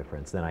all the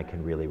difference. Then I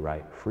can really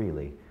write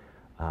freely,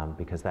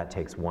 because that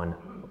takes one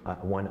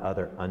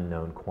other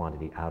unknown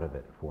quantity out of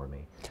it for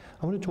me.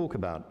 I want to talk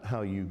about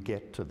how you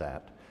get to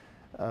that.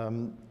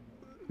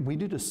 We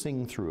did a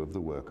sing-through of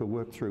the work, a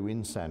work-through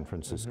in San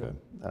Francisco,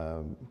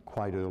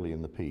 quite early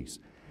in the piece.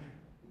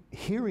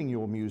 Hearing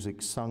your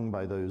music sung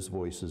by those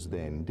voices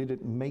then, did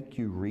it make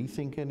you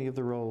rethink any of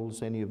the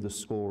roles, any of the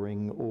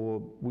scoring,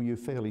 or were you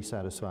fairly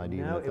satisfied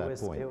even at that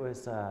point? No, it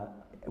was,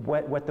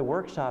 what the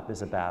workshop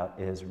is about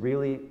is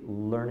really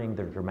learning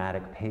the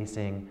dramatic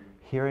pacing,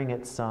 hearing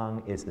it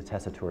sung. Is the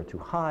tessitura too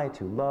high,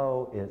 too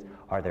low?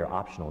 Are there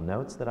optional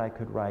notes that I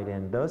could write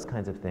in? Those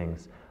kinds of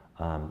things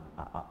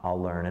I'll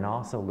learn, and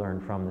also learn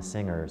from the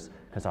singers,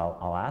 because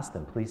I'll ask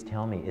them, please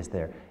tell me, is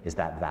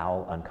that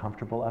vowel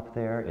uncomfortable up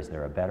there? Is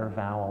there a better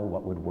vowel?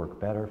 What would work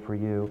better for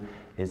you?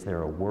 Is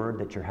there a word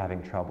that you're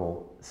having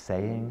trouble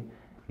saying,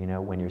 you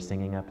know, when you're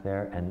singing up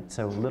there? And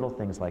so little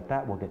things like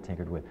that will get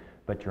tinkered with.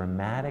 But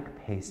dramatic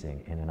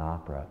pacing in an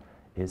opera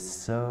is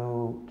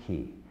so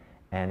key,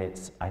 and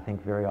it's, I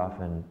think, very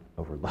often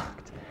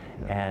overlooked.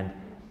 And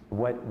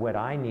what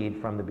I need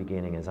from the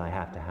beginning is I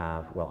have to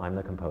have, well, I'm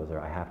the composer,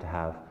 I have to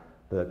have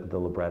the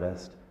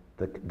librettist,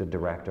 the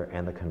director,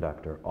 and the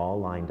conductor all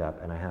lined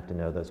up, and I have to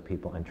know those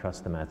people and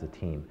trust them as a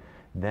team.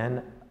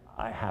 Then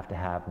I have to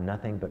have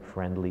nothing but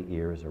friendly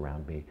ears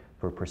around me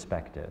for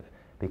perspective,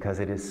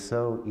 because it is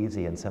so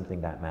easy in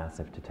something that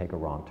massive to take a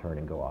wrong turn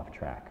and go off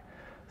track.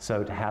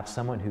 So to have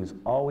someone who's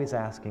always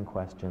asking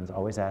questions,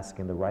 always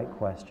asking the right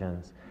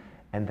questions,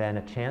 and then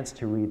a chance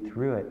to read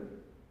through it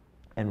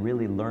and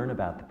really learn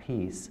about the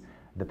piece,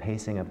 the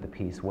pacing of the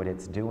piece, what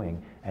it's doing,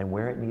 and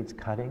where it needs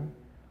cutting,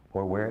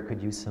 or where it could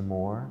use some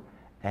more,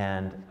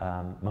 and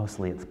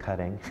mostly it's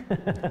cutting.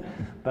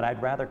 But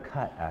I'd rather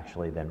cut,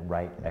 actually, than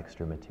write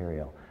extra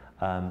material.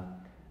 And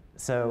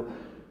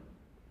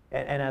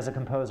as a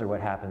composer,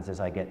 what happens is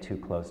I get too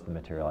close to the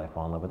material. I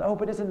fall in love with, oh,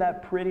 but isn't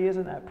that pretty?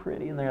 Isn't that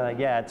pretty? And they're like,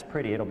 yeah, it's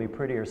pretty. It'll be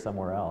prettier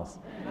somewhere else.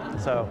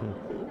 So,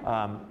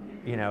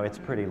 you know, it's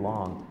pretty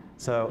long.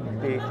 So,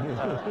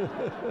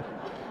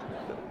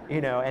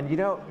 you know, and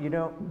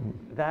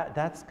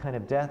that's kind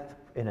of death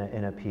in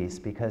a piece,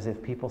 because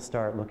if people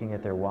start looking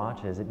at their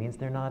watches, it means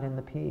they're not in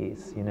the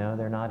piece, you know,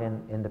 they're not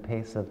in the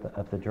pace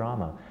of the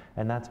drama,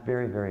 and that's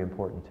very, very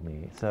important to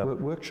me. So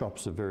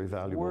workshops are very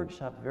valuable.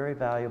 Workshops, very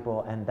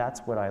valuable, and that's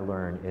what I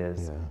learn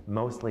is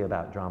mostly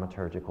about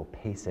dramaturgical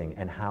pacing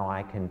and how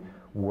I can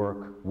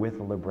work with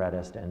the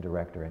librettist and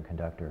director and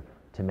conductor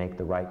to make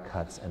the right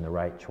cuts and the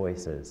right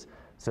choices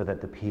so that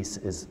the piece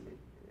is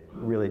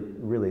really,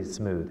 really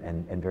smooth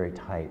and very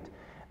tight.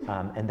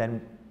 And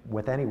then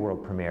with any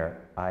world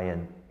premiere,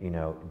 you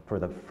know, for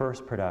the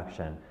first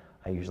production,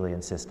 I usually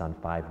insist on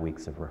 5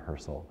 weeks of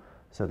rehearsal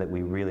so that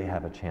we really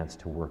have a chance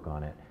to work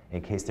on it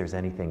in case there's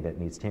anything that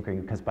needs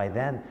tinkering, because by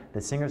then the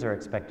singers are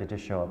expected to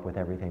show up with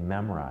everything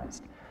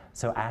memorized.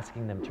 So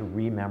asking them to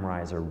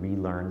re-memorize or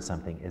relearn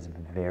something is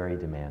very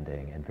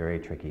demanding and very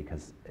tricky,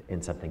 because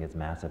in something as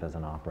massive as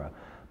an opera.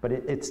 But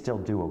it's still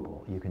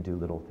doable. You can do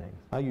little things.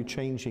 Are you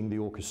changing the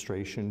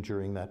orchestration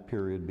during that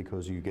period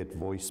because you get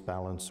voice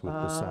balance with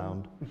the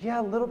sound? Yeah,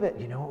 a little bit.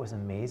 You know what was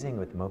amazing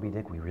with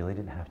Moby-Dick? We really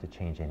didn't have to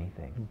change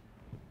anything.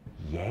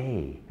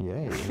 Yay.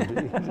 Yay,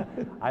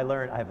 indeed.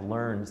 I've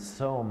learned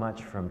so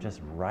much from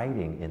just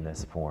writing in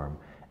this form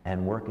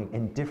and working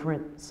in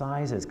different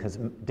sizes, because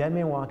Dead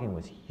Man Walking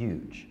was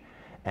huge.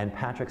 And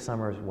Patrick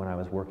Summers, when I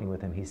was working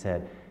with him, he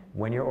said,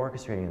 when you're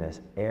orchestrating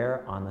this,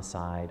 err on the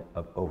side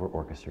of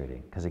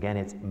over-orchestrating. Because again,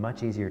 it's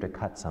much easier to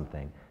cut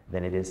something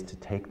than it is to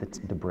take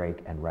the break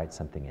and write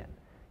something in.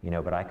 You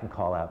know, but I can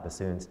call out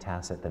bassoons,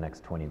 tacit, the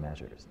next 20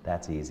 measures.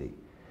 That's easy.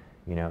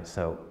 You know,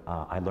 so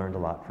I learned a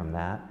lot from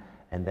that.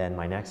 And then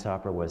my next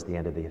opera was The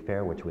End of the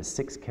Affair, which was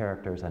 6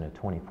 characters and a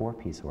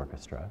 24-piece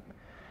orchestra,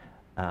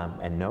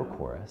 and no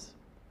chorus.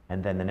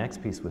 And then the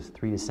next piece was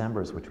 3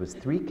 Decembers, which was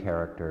 3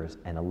 characters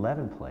and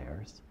 11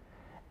 players.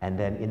 And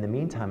then in the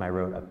meantime, I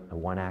wrote a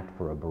 1-act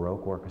for a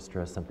Baroque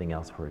orchestra, something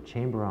else for a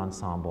chamber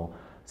ensemble.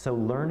 So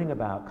learning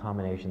about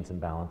combinations and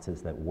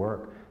balances that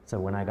work. So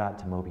when I got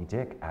to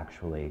Moby-Dick,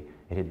 actually,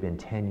 it had been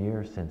 10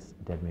 years since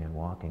Dead Man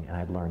Walking, and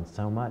I'd learned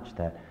so much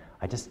that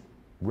I just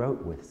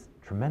wrote with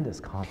tremendous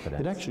confidence.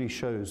 It actually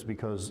shows,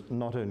 because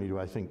not only do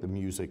I think the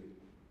music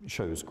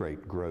shows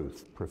great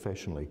growth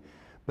professionally,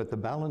 but the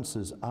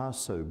balances are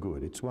so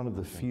good. It's one of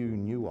the few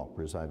new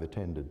operas I've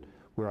attended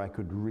where I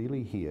could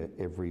really hear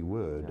every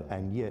word,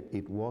 and yet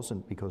it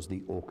wasn't because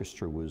the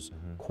orchestra was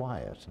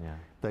quiet. Yeah.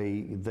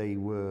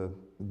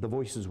 The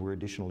voices were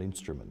additional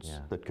instruments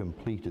that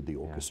completed the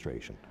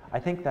orchestration. I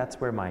think that's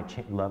where my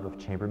love of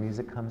chamber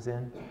music comes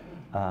in.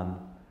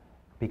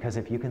 Because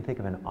if you can think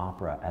of an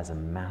opera as a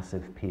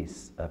massive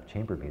piece of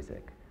chamber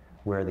music,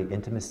 where the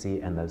intimacy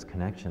and those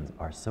connections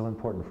are so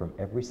important from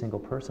every single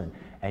person,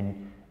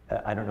 and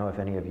I don't know if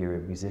any of you are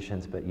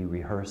musicians, but you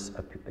rehearse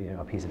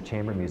a piece of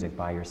chamber music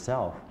by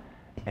yourself,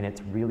 and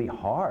it's really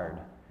hard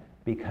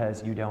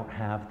because you don't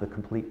have the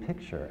complete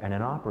picture, and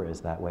an opera is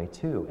that way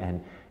too.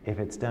 And if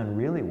it's done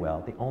really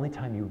well, the only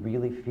time you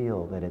really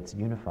feel that it's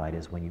unified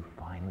is when you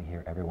finally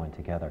hear everyone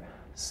together.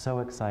 So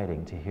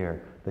exciting to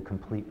hear the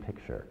complete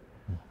picture.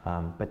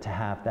 But to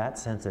have that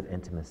sense of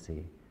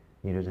intimacy,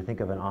 you know, to think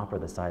of an opera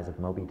the size of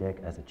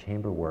Moby-Dick as a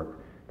chamber work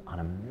on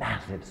a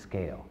massive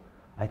scale,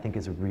 I think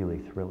is really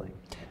thrilling.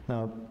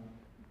 Now,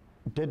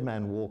 Dead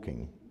Man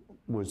Walking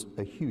was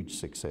a huge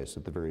success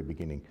at the very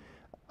beginning.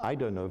 I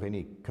don't know of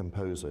any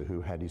composer who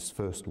had his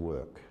first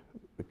work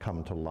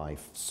come to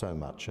life so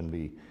much and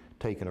be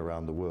taken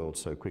around the world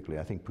so quickly.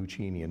 I think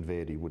Puccini and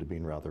Verdi would have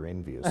been rather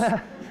envious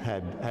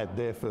had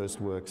their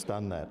first works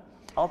done that.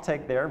 I'll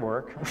take their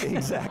work.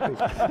 Exactly.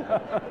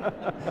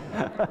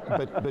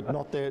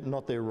 but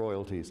not their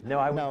royalties. No,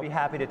 I would be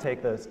happy to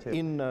take those too.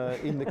 In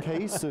the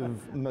case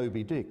of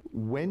Moby-Dick,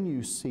 when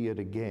you see it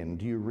again,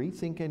 do you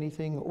rethink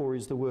anything, or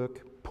is the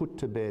work put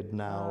to bed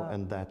now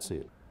and that's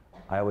it?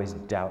 I always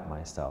doubt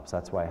myself, so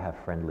that's why I have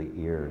friendly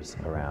ears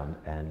around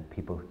and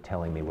people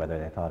telling me whether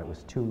they thought it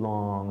was too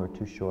long or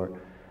too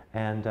short.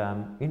 And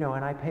you know,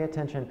 and I pay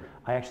attention.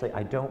 I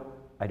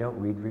don't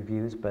read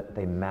reviews, but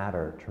they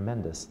matter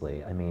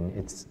tremendously. I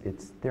mean,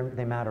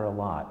 they matter a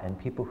lot, and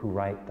people who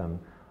write them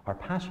are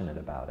passionate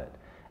about it.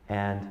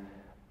 And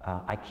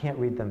I can't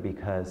read them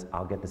because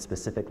I'll get the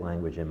specific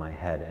language in my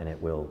head and it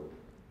will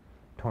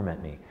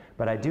torment me.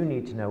 But I do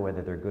need to know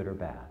whether they're good or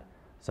bad.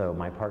 So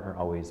my partner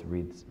always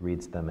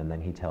reads them, and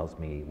then he tells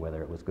me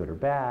whether it was good or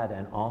bad,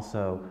 and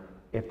also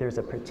if there's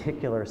a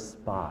particular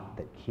spot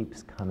that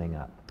keeps coming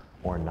up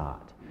or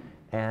not.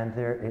 And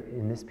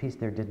in this piece,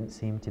 there didn't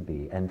seem to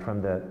be. And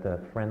from the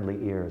friendly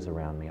ears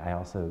around me, I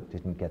also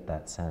didn't get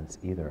that sense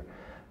either.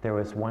 There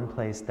was one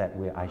place that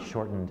I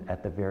shortened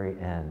at the very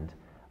end,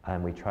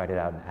 and we tried it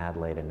out in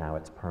Adelaide, and now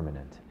it's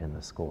permanent in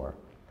the score.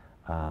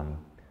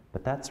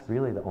 But that's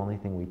really the only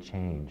thing we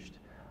changed.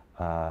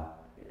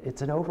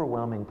 It's an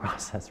overwhelming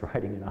process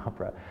writing an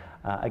opera.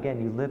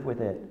 Again, you live with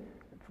it,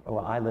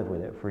 well, I live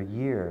with it for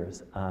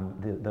years.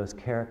 Those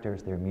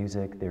characters, their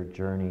music, their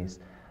journeys,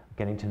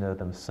 getting to know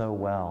them so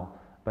well.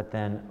 But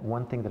then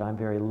one thing that I'm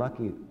very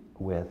lucky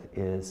with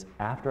is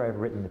after I've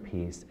written the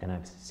piece and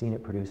I've seen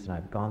it produced and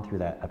I've gone through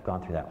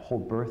that whole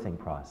birthing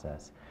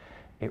process,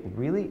 it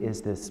really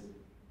is this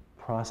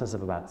process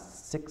of about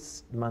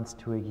 6 months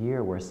to a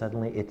year where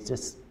suddenly it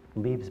just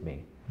leaves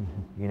me.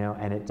 You know,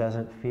 and it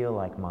doesn't feel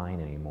like mine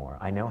anymore.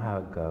 I know how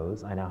it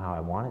goes, I know how I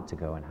want it to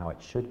go and how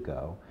it should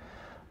go,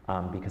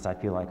 because I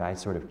feel like I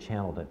sort of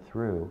channeled it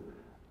through,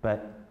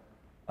 but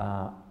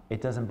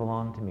it doesn't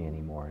belong to me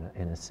anymore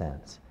in a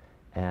sense.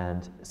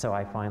 And so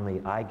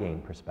I gain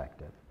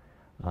perspective.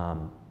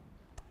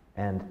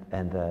 And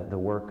the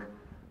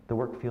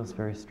work feels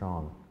very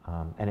strong.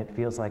 And it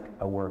feels like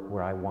a work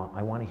where I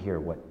want to hear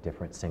what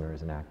different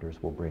singers and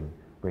actors will bring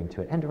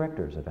to it, and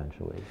directors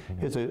eventually.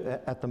 You know.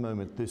 At the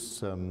moment, this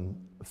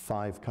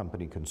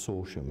 5-company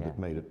consortium that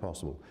made it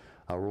possible,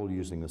 are all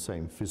using the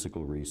same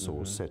physical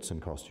resource, sets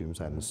and costumes,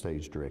 and the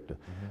stage director.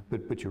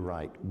 But you're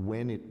right,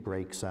 when it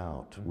breaks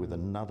out with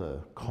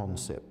another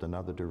concept,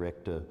 another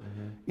director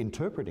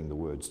interpreting the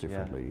words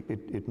differently,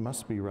 it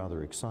must be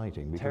rather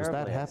exciting, because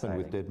Terribly that happened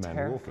with Dead Man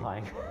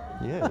terrifying.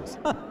 Walking. Yes.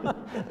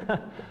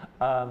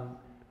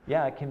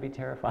 Yeah, it can be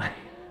terrifying.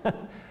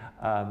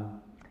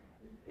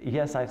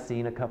 Yes, I've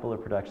seen a couple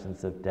of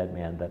productions of Dead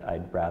Man that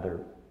I'd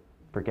rather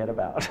forget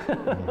about.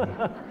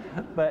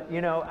 But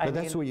you know, But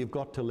that's where you've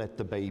got to let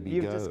the baby go.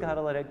 You've just got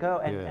to let it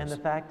go. And, Yes. and the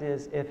fact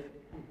is,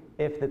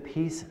 if the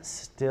piece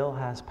still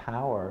has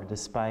power,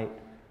 despite,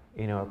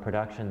 you know, a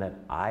production that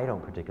I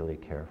don't particularly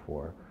care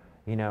for,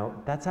 you know,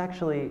 that's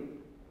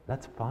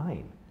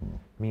fine.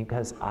 I mean,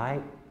 because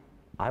I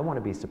want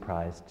to be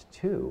surprised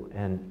too.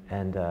 And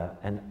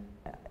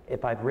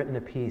if I've written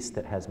a piece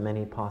that has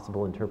many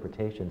possible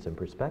interpretations and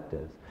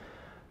perspectives,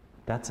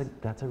 that's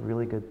a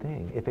really good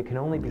thing. If it can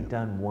only be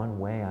done one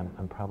way,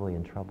 I'm probably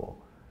in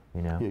trouble,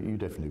 you know? Yeah, you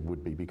definitely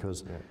would be,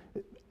 because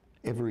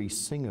every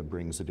singer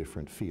brings a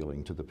different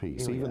feeling to the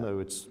piece. Even though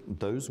it's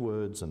those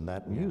words and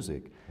that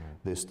music,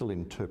 there's still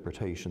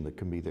interpretation that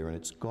can be there, and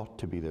it's got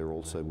to be there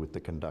also with the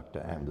conductor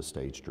and the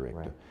stage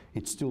director.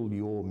 It's still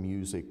your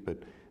music, but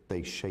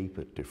they shape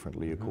it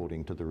differently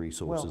according to the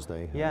resources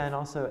they have. Yeah, and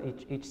also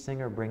each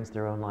singer brings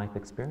their own life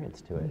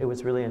experience to it. It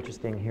was really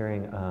interesting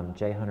hearing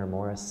J. Hunter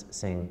Morris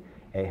sing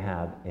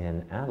Ahab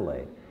in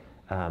Adelaide,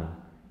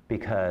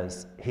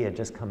 because he had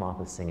just come off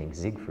of singing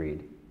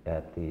Siegfried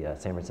at the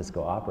San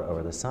Francisco Opera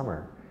over the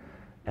summer,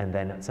 and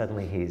then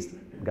suddenly he's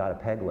got a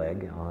peg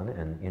leg on,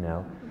 and you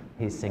know,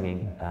 he's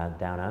singing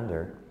Down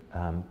Under,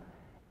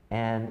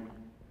 and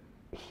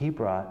he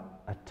brought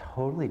a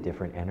totally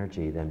different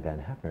energy than Ben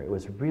Hefner. It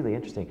was really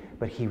interesting,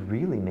 but he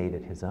really made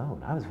it his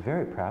own. I was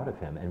very proud of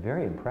him and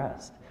very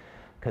impressed,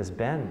 because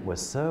Ben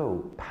was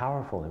so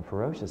powerful and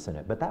ferocious in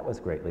it, but that was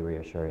greatly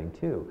reassuring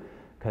too,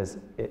 because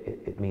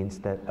it means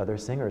that other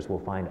singers will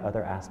find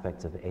other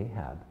aspects of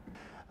Ahab.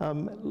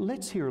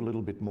 Let's hear a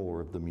little bit more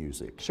of the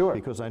music. Sure.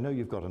 Because I know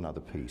you've got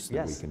another piece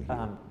that we can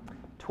hear.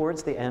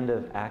 Towards the end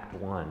of Act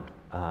 1,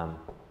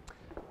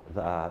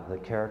 the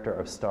character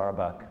of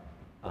Starbuck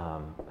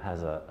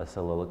has a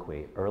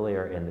soliloquy.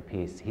 Earlier in the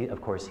piece,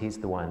 of course, he's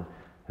the one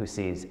who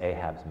sees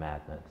Ahab's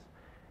madness.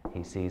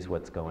 He sees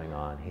what's going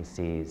on. He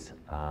sees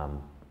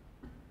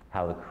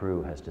how the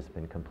crew has just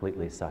been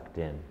completely sucked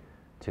in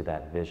to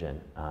that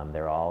vision.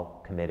 They're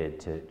all committed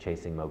to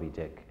chasing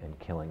Moby-Dick and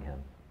killing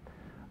him.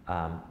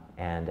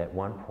 And at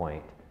one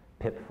point,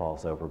 Pip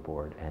falls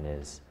overboard and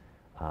is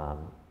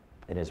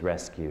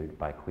rescued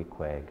by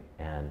Queequeg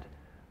and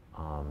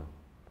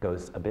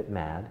goes a bit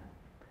mad.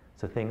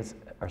 So things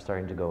are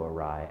starting to go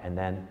awry, and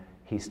then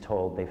he's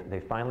told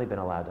they've finally been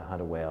allowed to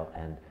hunt a whale,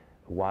 and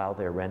while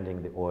they're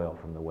rending the oil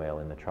from the whale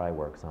in the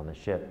try-works on the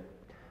ship,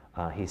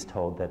 he's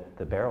told that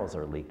the barrels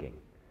are leaking.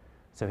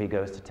 So he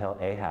goes to tell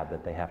Ahab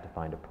that they have to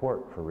find a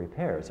port for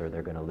repairs or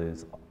they're going to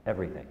lose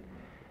everything,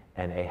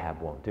 and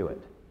Ahab won't do it.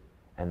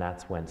 And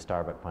that's when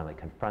Starbuck finally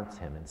confronts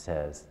him and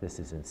says, "This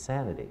is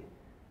insanity.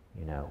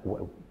 You know,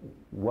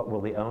 what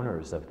will the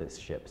owners of this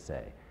ship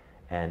say?"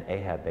 And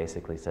Ahab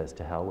basically says,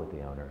 "To hell with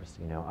the owners.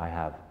 You know,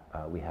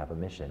 we have a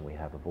mission, we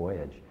have a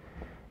voyage."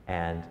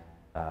 And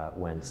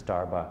when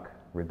Starbuck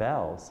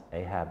rebels,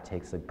 Ahab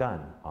takes a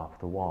gun off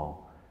the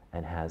wall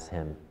and has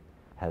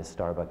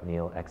Starbuck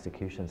kneel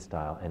execution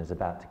style and is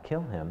about to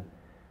kill him,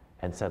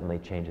 and suddenly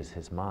changes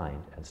his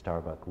mind, and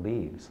Starbuck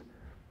leaves.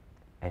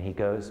 And he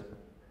goes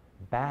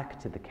back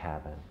to the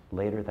cabin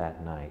later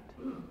that night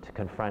to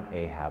confront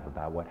Ahab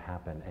about what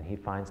happened, and he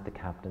finds the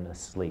captain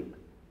asleep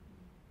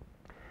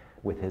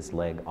with his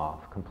leg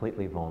off,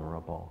 completely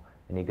vulnerable.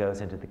 And he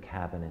goes into the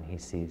cabin and he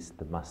sees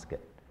the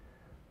musket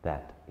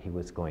that he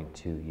was going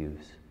to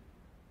use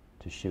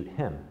to shoot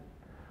him.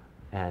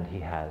 And he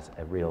has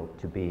a real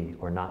to be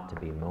or not to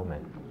be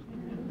moment.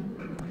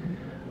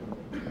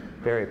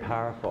 Very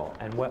powerful.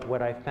 And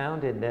what I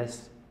found in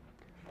this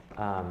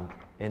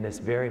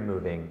very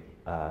moving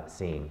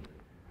scene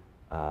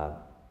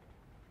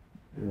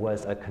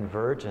was a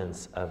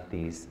convergence of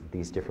these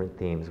different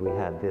themes. We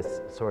had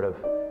this sort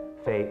of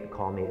fate,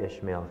 call me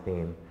Ishmael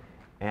theme,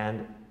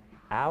 and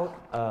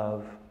out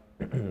of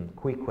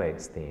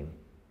Queequeg's theme,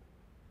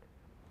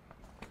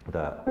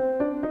 how's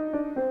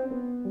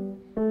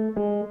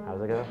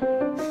it go?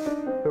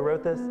 Who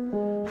wrote this?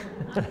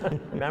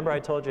 Remember I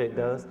told you it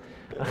goes?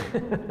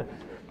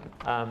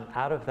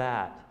 Out of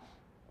that,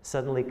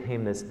 suddenly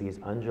came these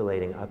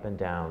undulating up and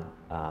down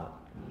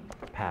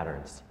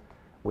patterns,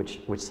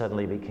 which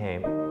suddenly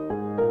became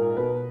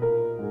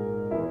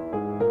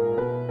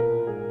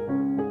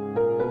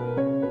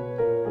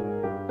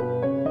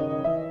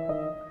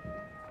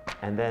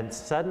and then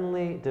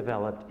suddenly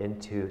developed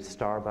into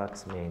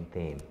Starbuck's main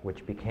theme,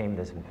 which became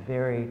this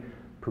very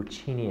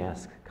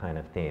Puccini-esque kind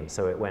of theme.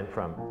 So it went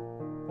from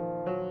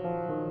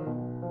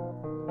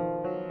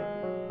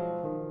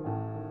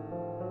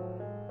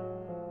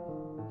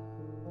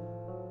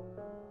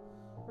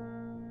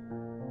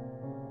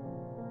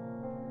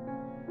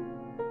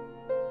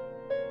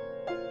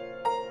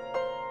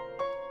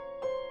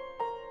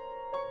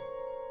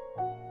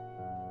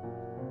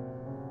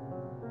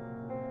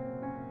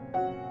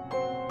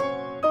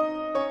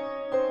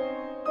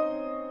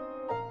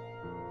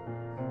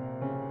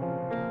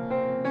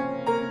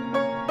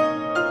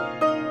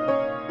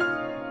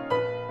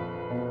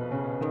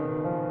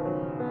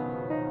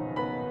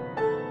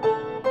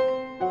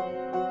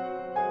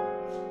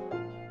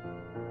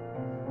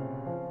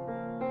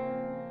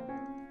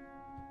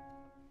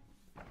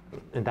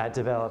And that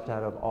developed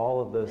out of all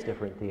of those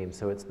different themes.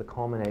 So it's the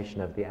culmination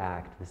of the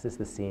act. This is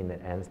the scene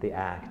that ends the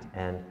act.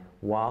 And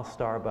while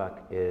Starbuck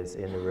is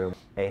in the room,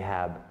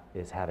 Ahab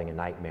is having a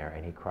nightmare,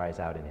 and he cries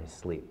out in his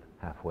sleep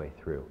halfway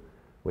through,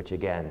 which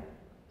again,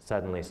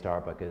 suddenly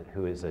Starbuck,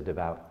 who is a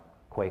devout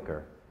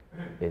Quaker,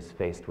 is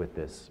faced with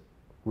this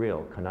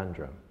real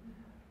conundrum.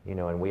 You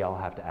know, and we all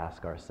have to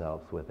ask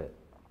ourselves with it,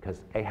 because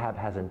Ahab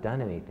hasn't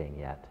done anything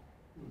yet,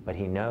 but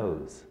he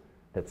knows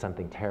that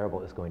something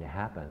terrible is going to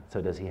happen.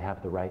 So does he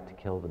have the right to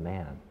kill the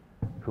man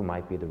who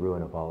might be the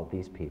ruin of all of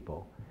these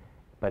people?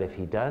 But if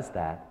he does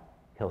that,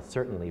 he'll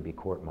certainly be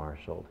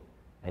court-martialed,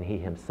 and he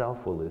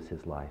himself will lose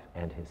his life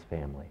and his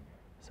family.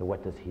 So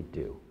what does he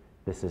do?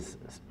 This is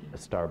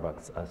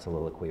Starbuck's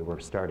soliloquy. We're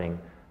starting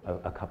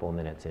a couple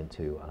minutes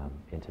into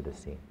the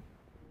scene.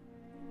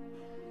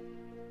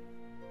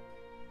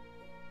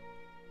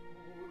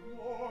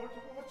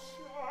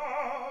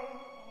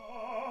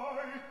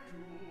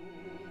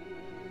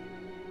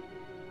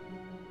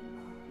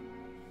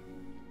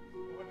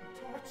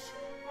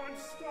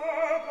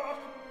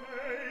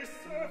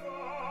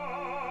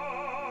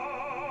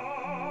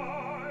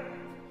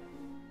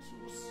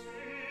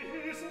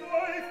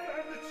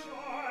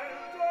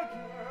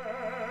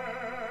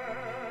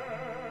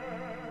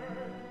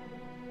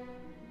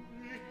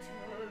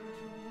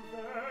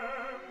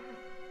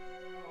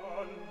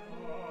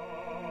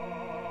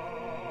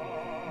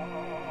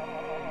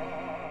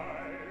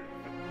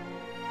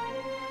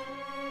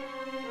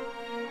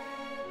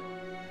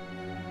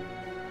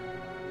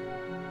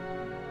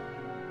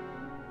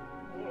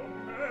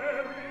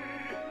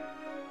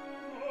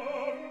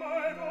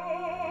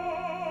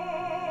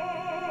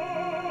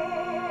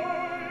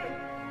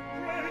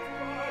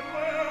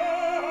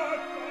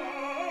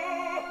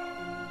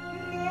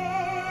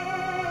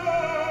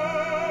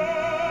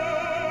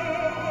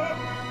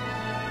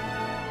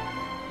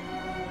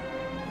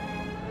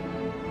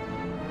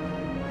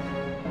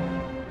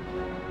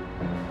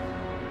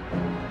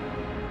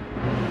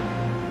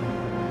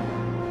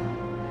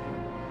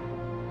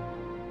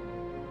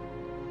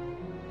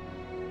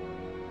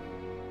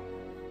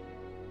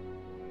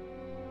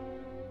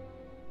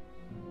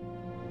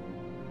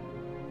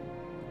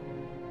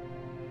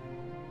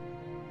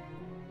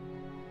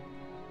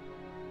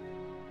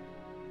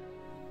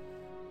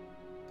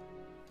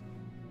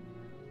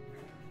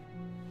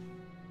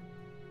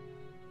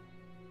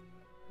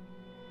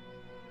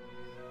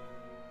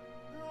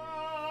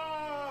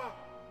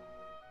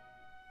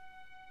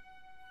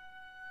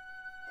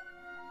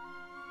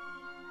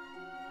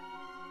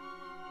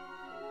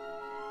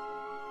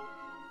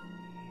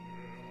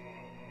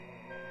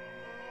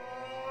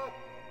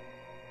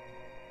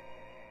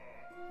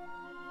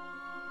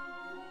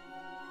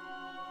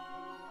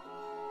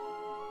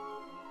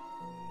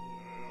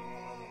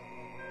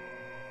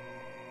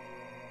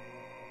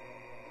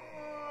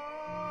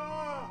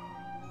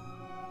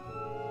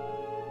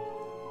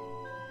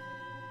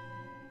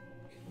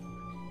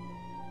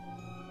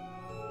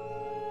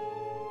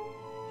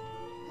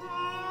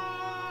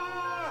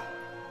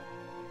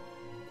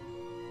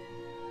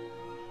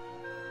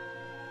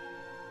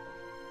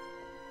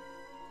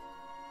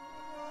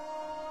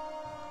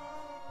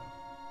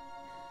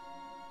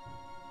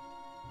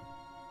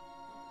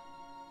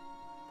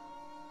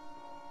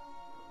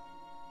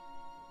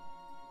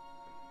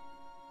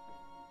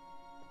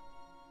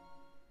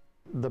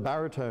 The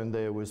baritone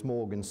there was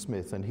Morgan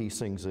Smith, and he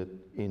sings it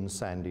in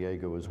San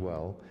Diego as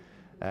well.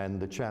 And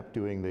the chap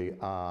doing the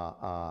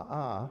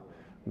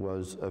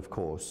was, of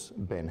course,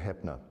 Ben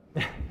Heppner,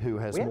 who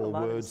has more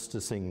words to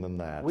sing than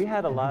that. We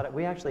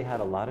actually had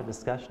a lot of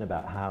discussion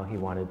about how he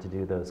wanted to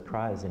do those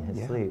cries in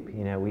his sleep.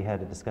 You know, we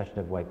had a discussion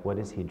of like, what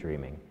is he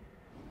dreaming?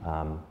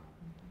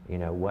 You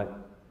know,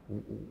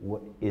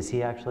 what is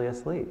he actually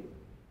asleep?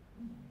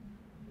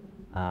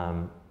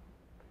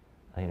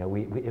 You know,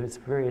 it was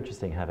very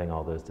interesting having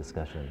all those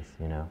discussions,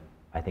 you know.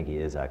 I think he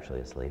is actually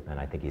asleep, and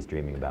I think he's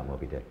dreaming about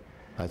Moby-Dick.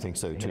 I think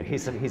so, too. You know,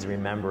 he's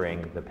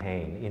remembering the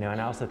pain, you know, and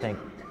I also think,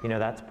 you know,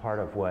 that's part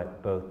of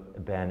what both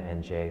Ben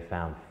and Jay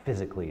found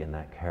physically in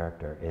that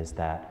character, is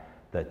that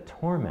the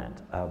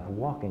torment of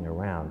walking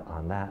around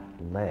on that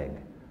leg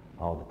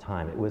all the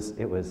time. It was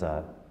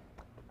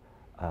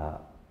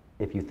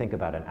if you think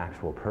about an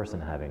actual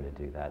person having to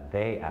do that,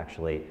 they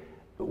actually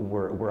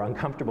were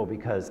uncomfortable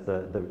because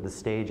the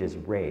stage is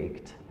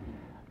raked.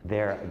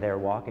 They're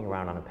walking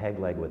around on a peg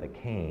leg with a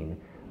cane.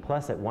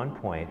 Plus, at one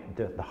point,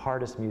 the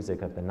hardest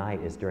music of the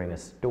night is during a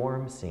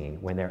storm scene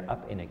when they're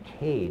up in a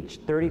cage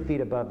 30 feet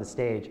above the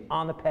stage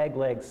on the peg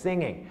leg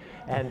singing.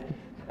 And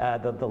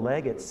the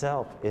leg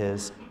itself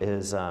is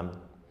there's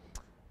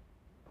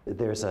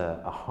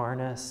a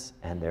harness,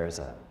 and there's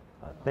a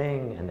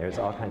thing, and there's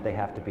all kinds, they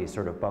have to be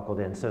sort of buckled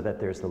in so that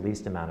there's the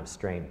least amount of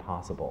strain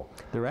possible.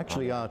 There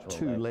actually are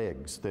two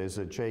legs. There's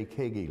a Jake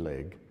Heggie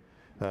leg,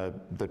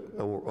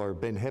 or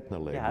Ben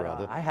Heppner leg,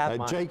 rather. I have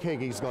mine. Jake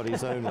Heggie's got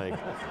his own leg.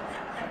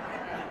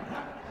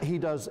 He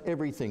does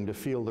everything to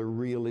feel the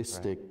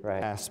realistic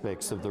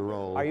aspects of the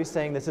role. Are you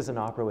saying this is an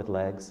opera with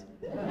legs?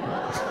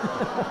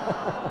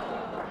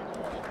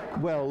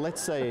 Well,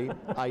 let's say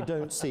I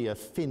don't see a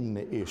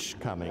fin-ish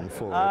coming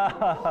for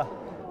it.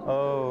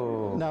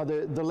 Oh. Now,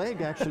 the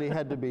leg actually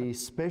had to be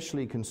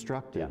specially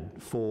constructed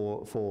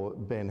for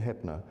Ben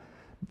Heppner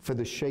for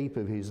the shape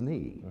of his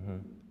knee.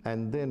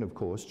 And then, of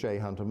course, J.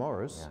 Hunter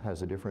Morris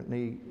has a different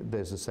knee.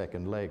 There's a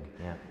second leg.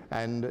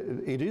 And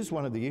it is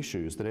one of the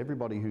issues that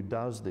everybody who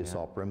does this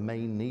opera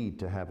may need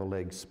to have a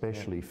leg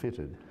specially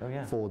fitted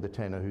for the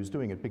tenor who's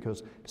doing it,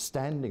 because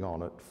standing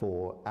on it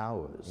for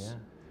hours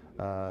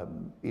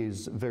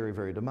is very,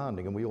 very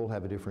demanding. And we all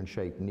have a different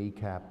shaped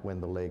kneecap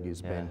when the leg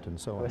is bent and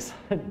so on.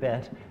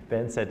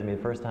 Ben said to me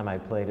the first time I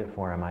played it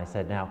for him, I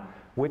said, now,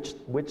 which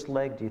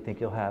leg do you think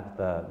you'll have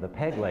the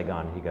peg leg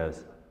on? He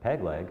goes,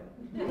 peg leg?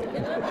 I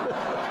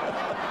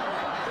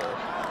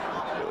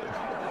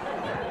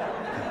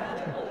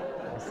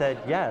said,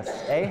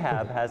 yes,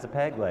 Ahab has a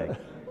peg leg.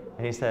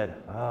 And he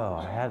said, oh,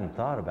 I hadn't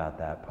thought about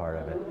that part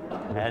of it.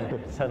 And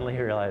suddenly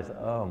he realized,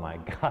 oh my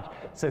gosh.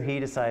 So he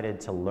decided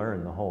to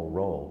learn the whole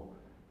role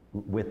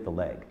with the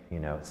leg, you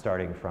know,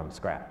 starting from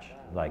scratch,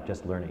 like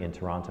just learning in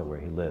Toronto where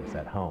he lives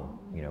at home,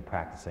 you know,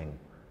 practicing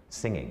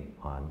singing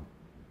on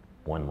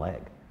one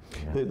leg.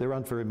 Yeah. There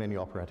aren't very many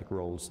operatic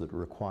roles that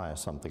require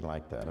something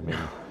like that. I mean,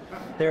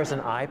 there's an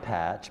eye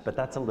patch, but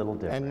that's a little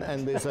different.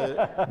 And there's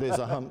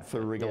a hump for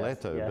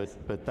Rigoletto,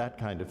 but that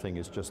kind of thing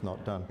is just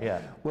not done.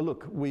 Well,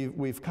 look,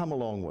 we've come a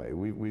long way.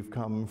 We've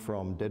come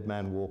from Dead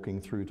Man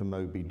Walking through to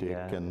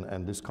Moby-Dick,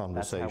 and this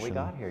conversation. That's how we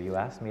got here. You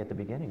asked me at the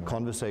beginning.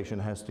 Conversation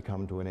has to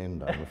come to an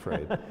end, I'm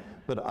afraid.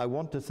 But I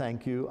want to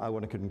thank you. I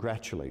want to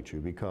congratulate you,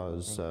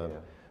 because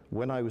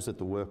when I was at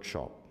the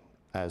workshop,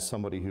 as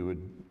somebody who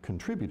had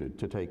contributed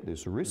to take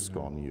this risk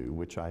on you,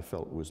 which I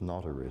felt was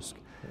not a risk,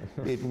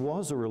 it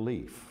was a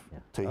relief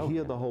to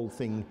hear the whole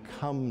thing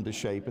come to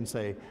shape and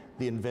say,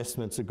 the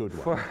investment's a good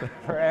one.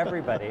 For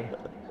everybody.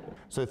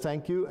 So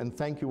thank you, and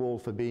thank you all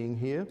for being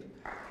here,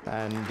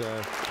 and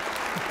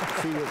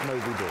see you at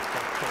Moby-Dick.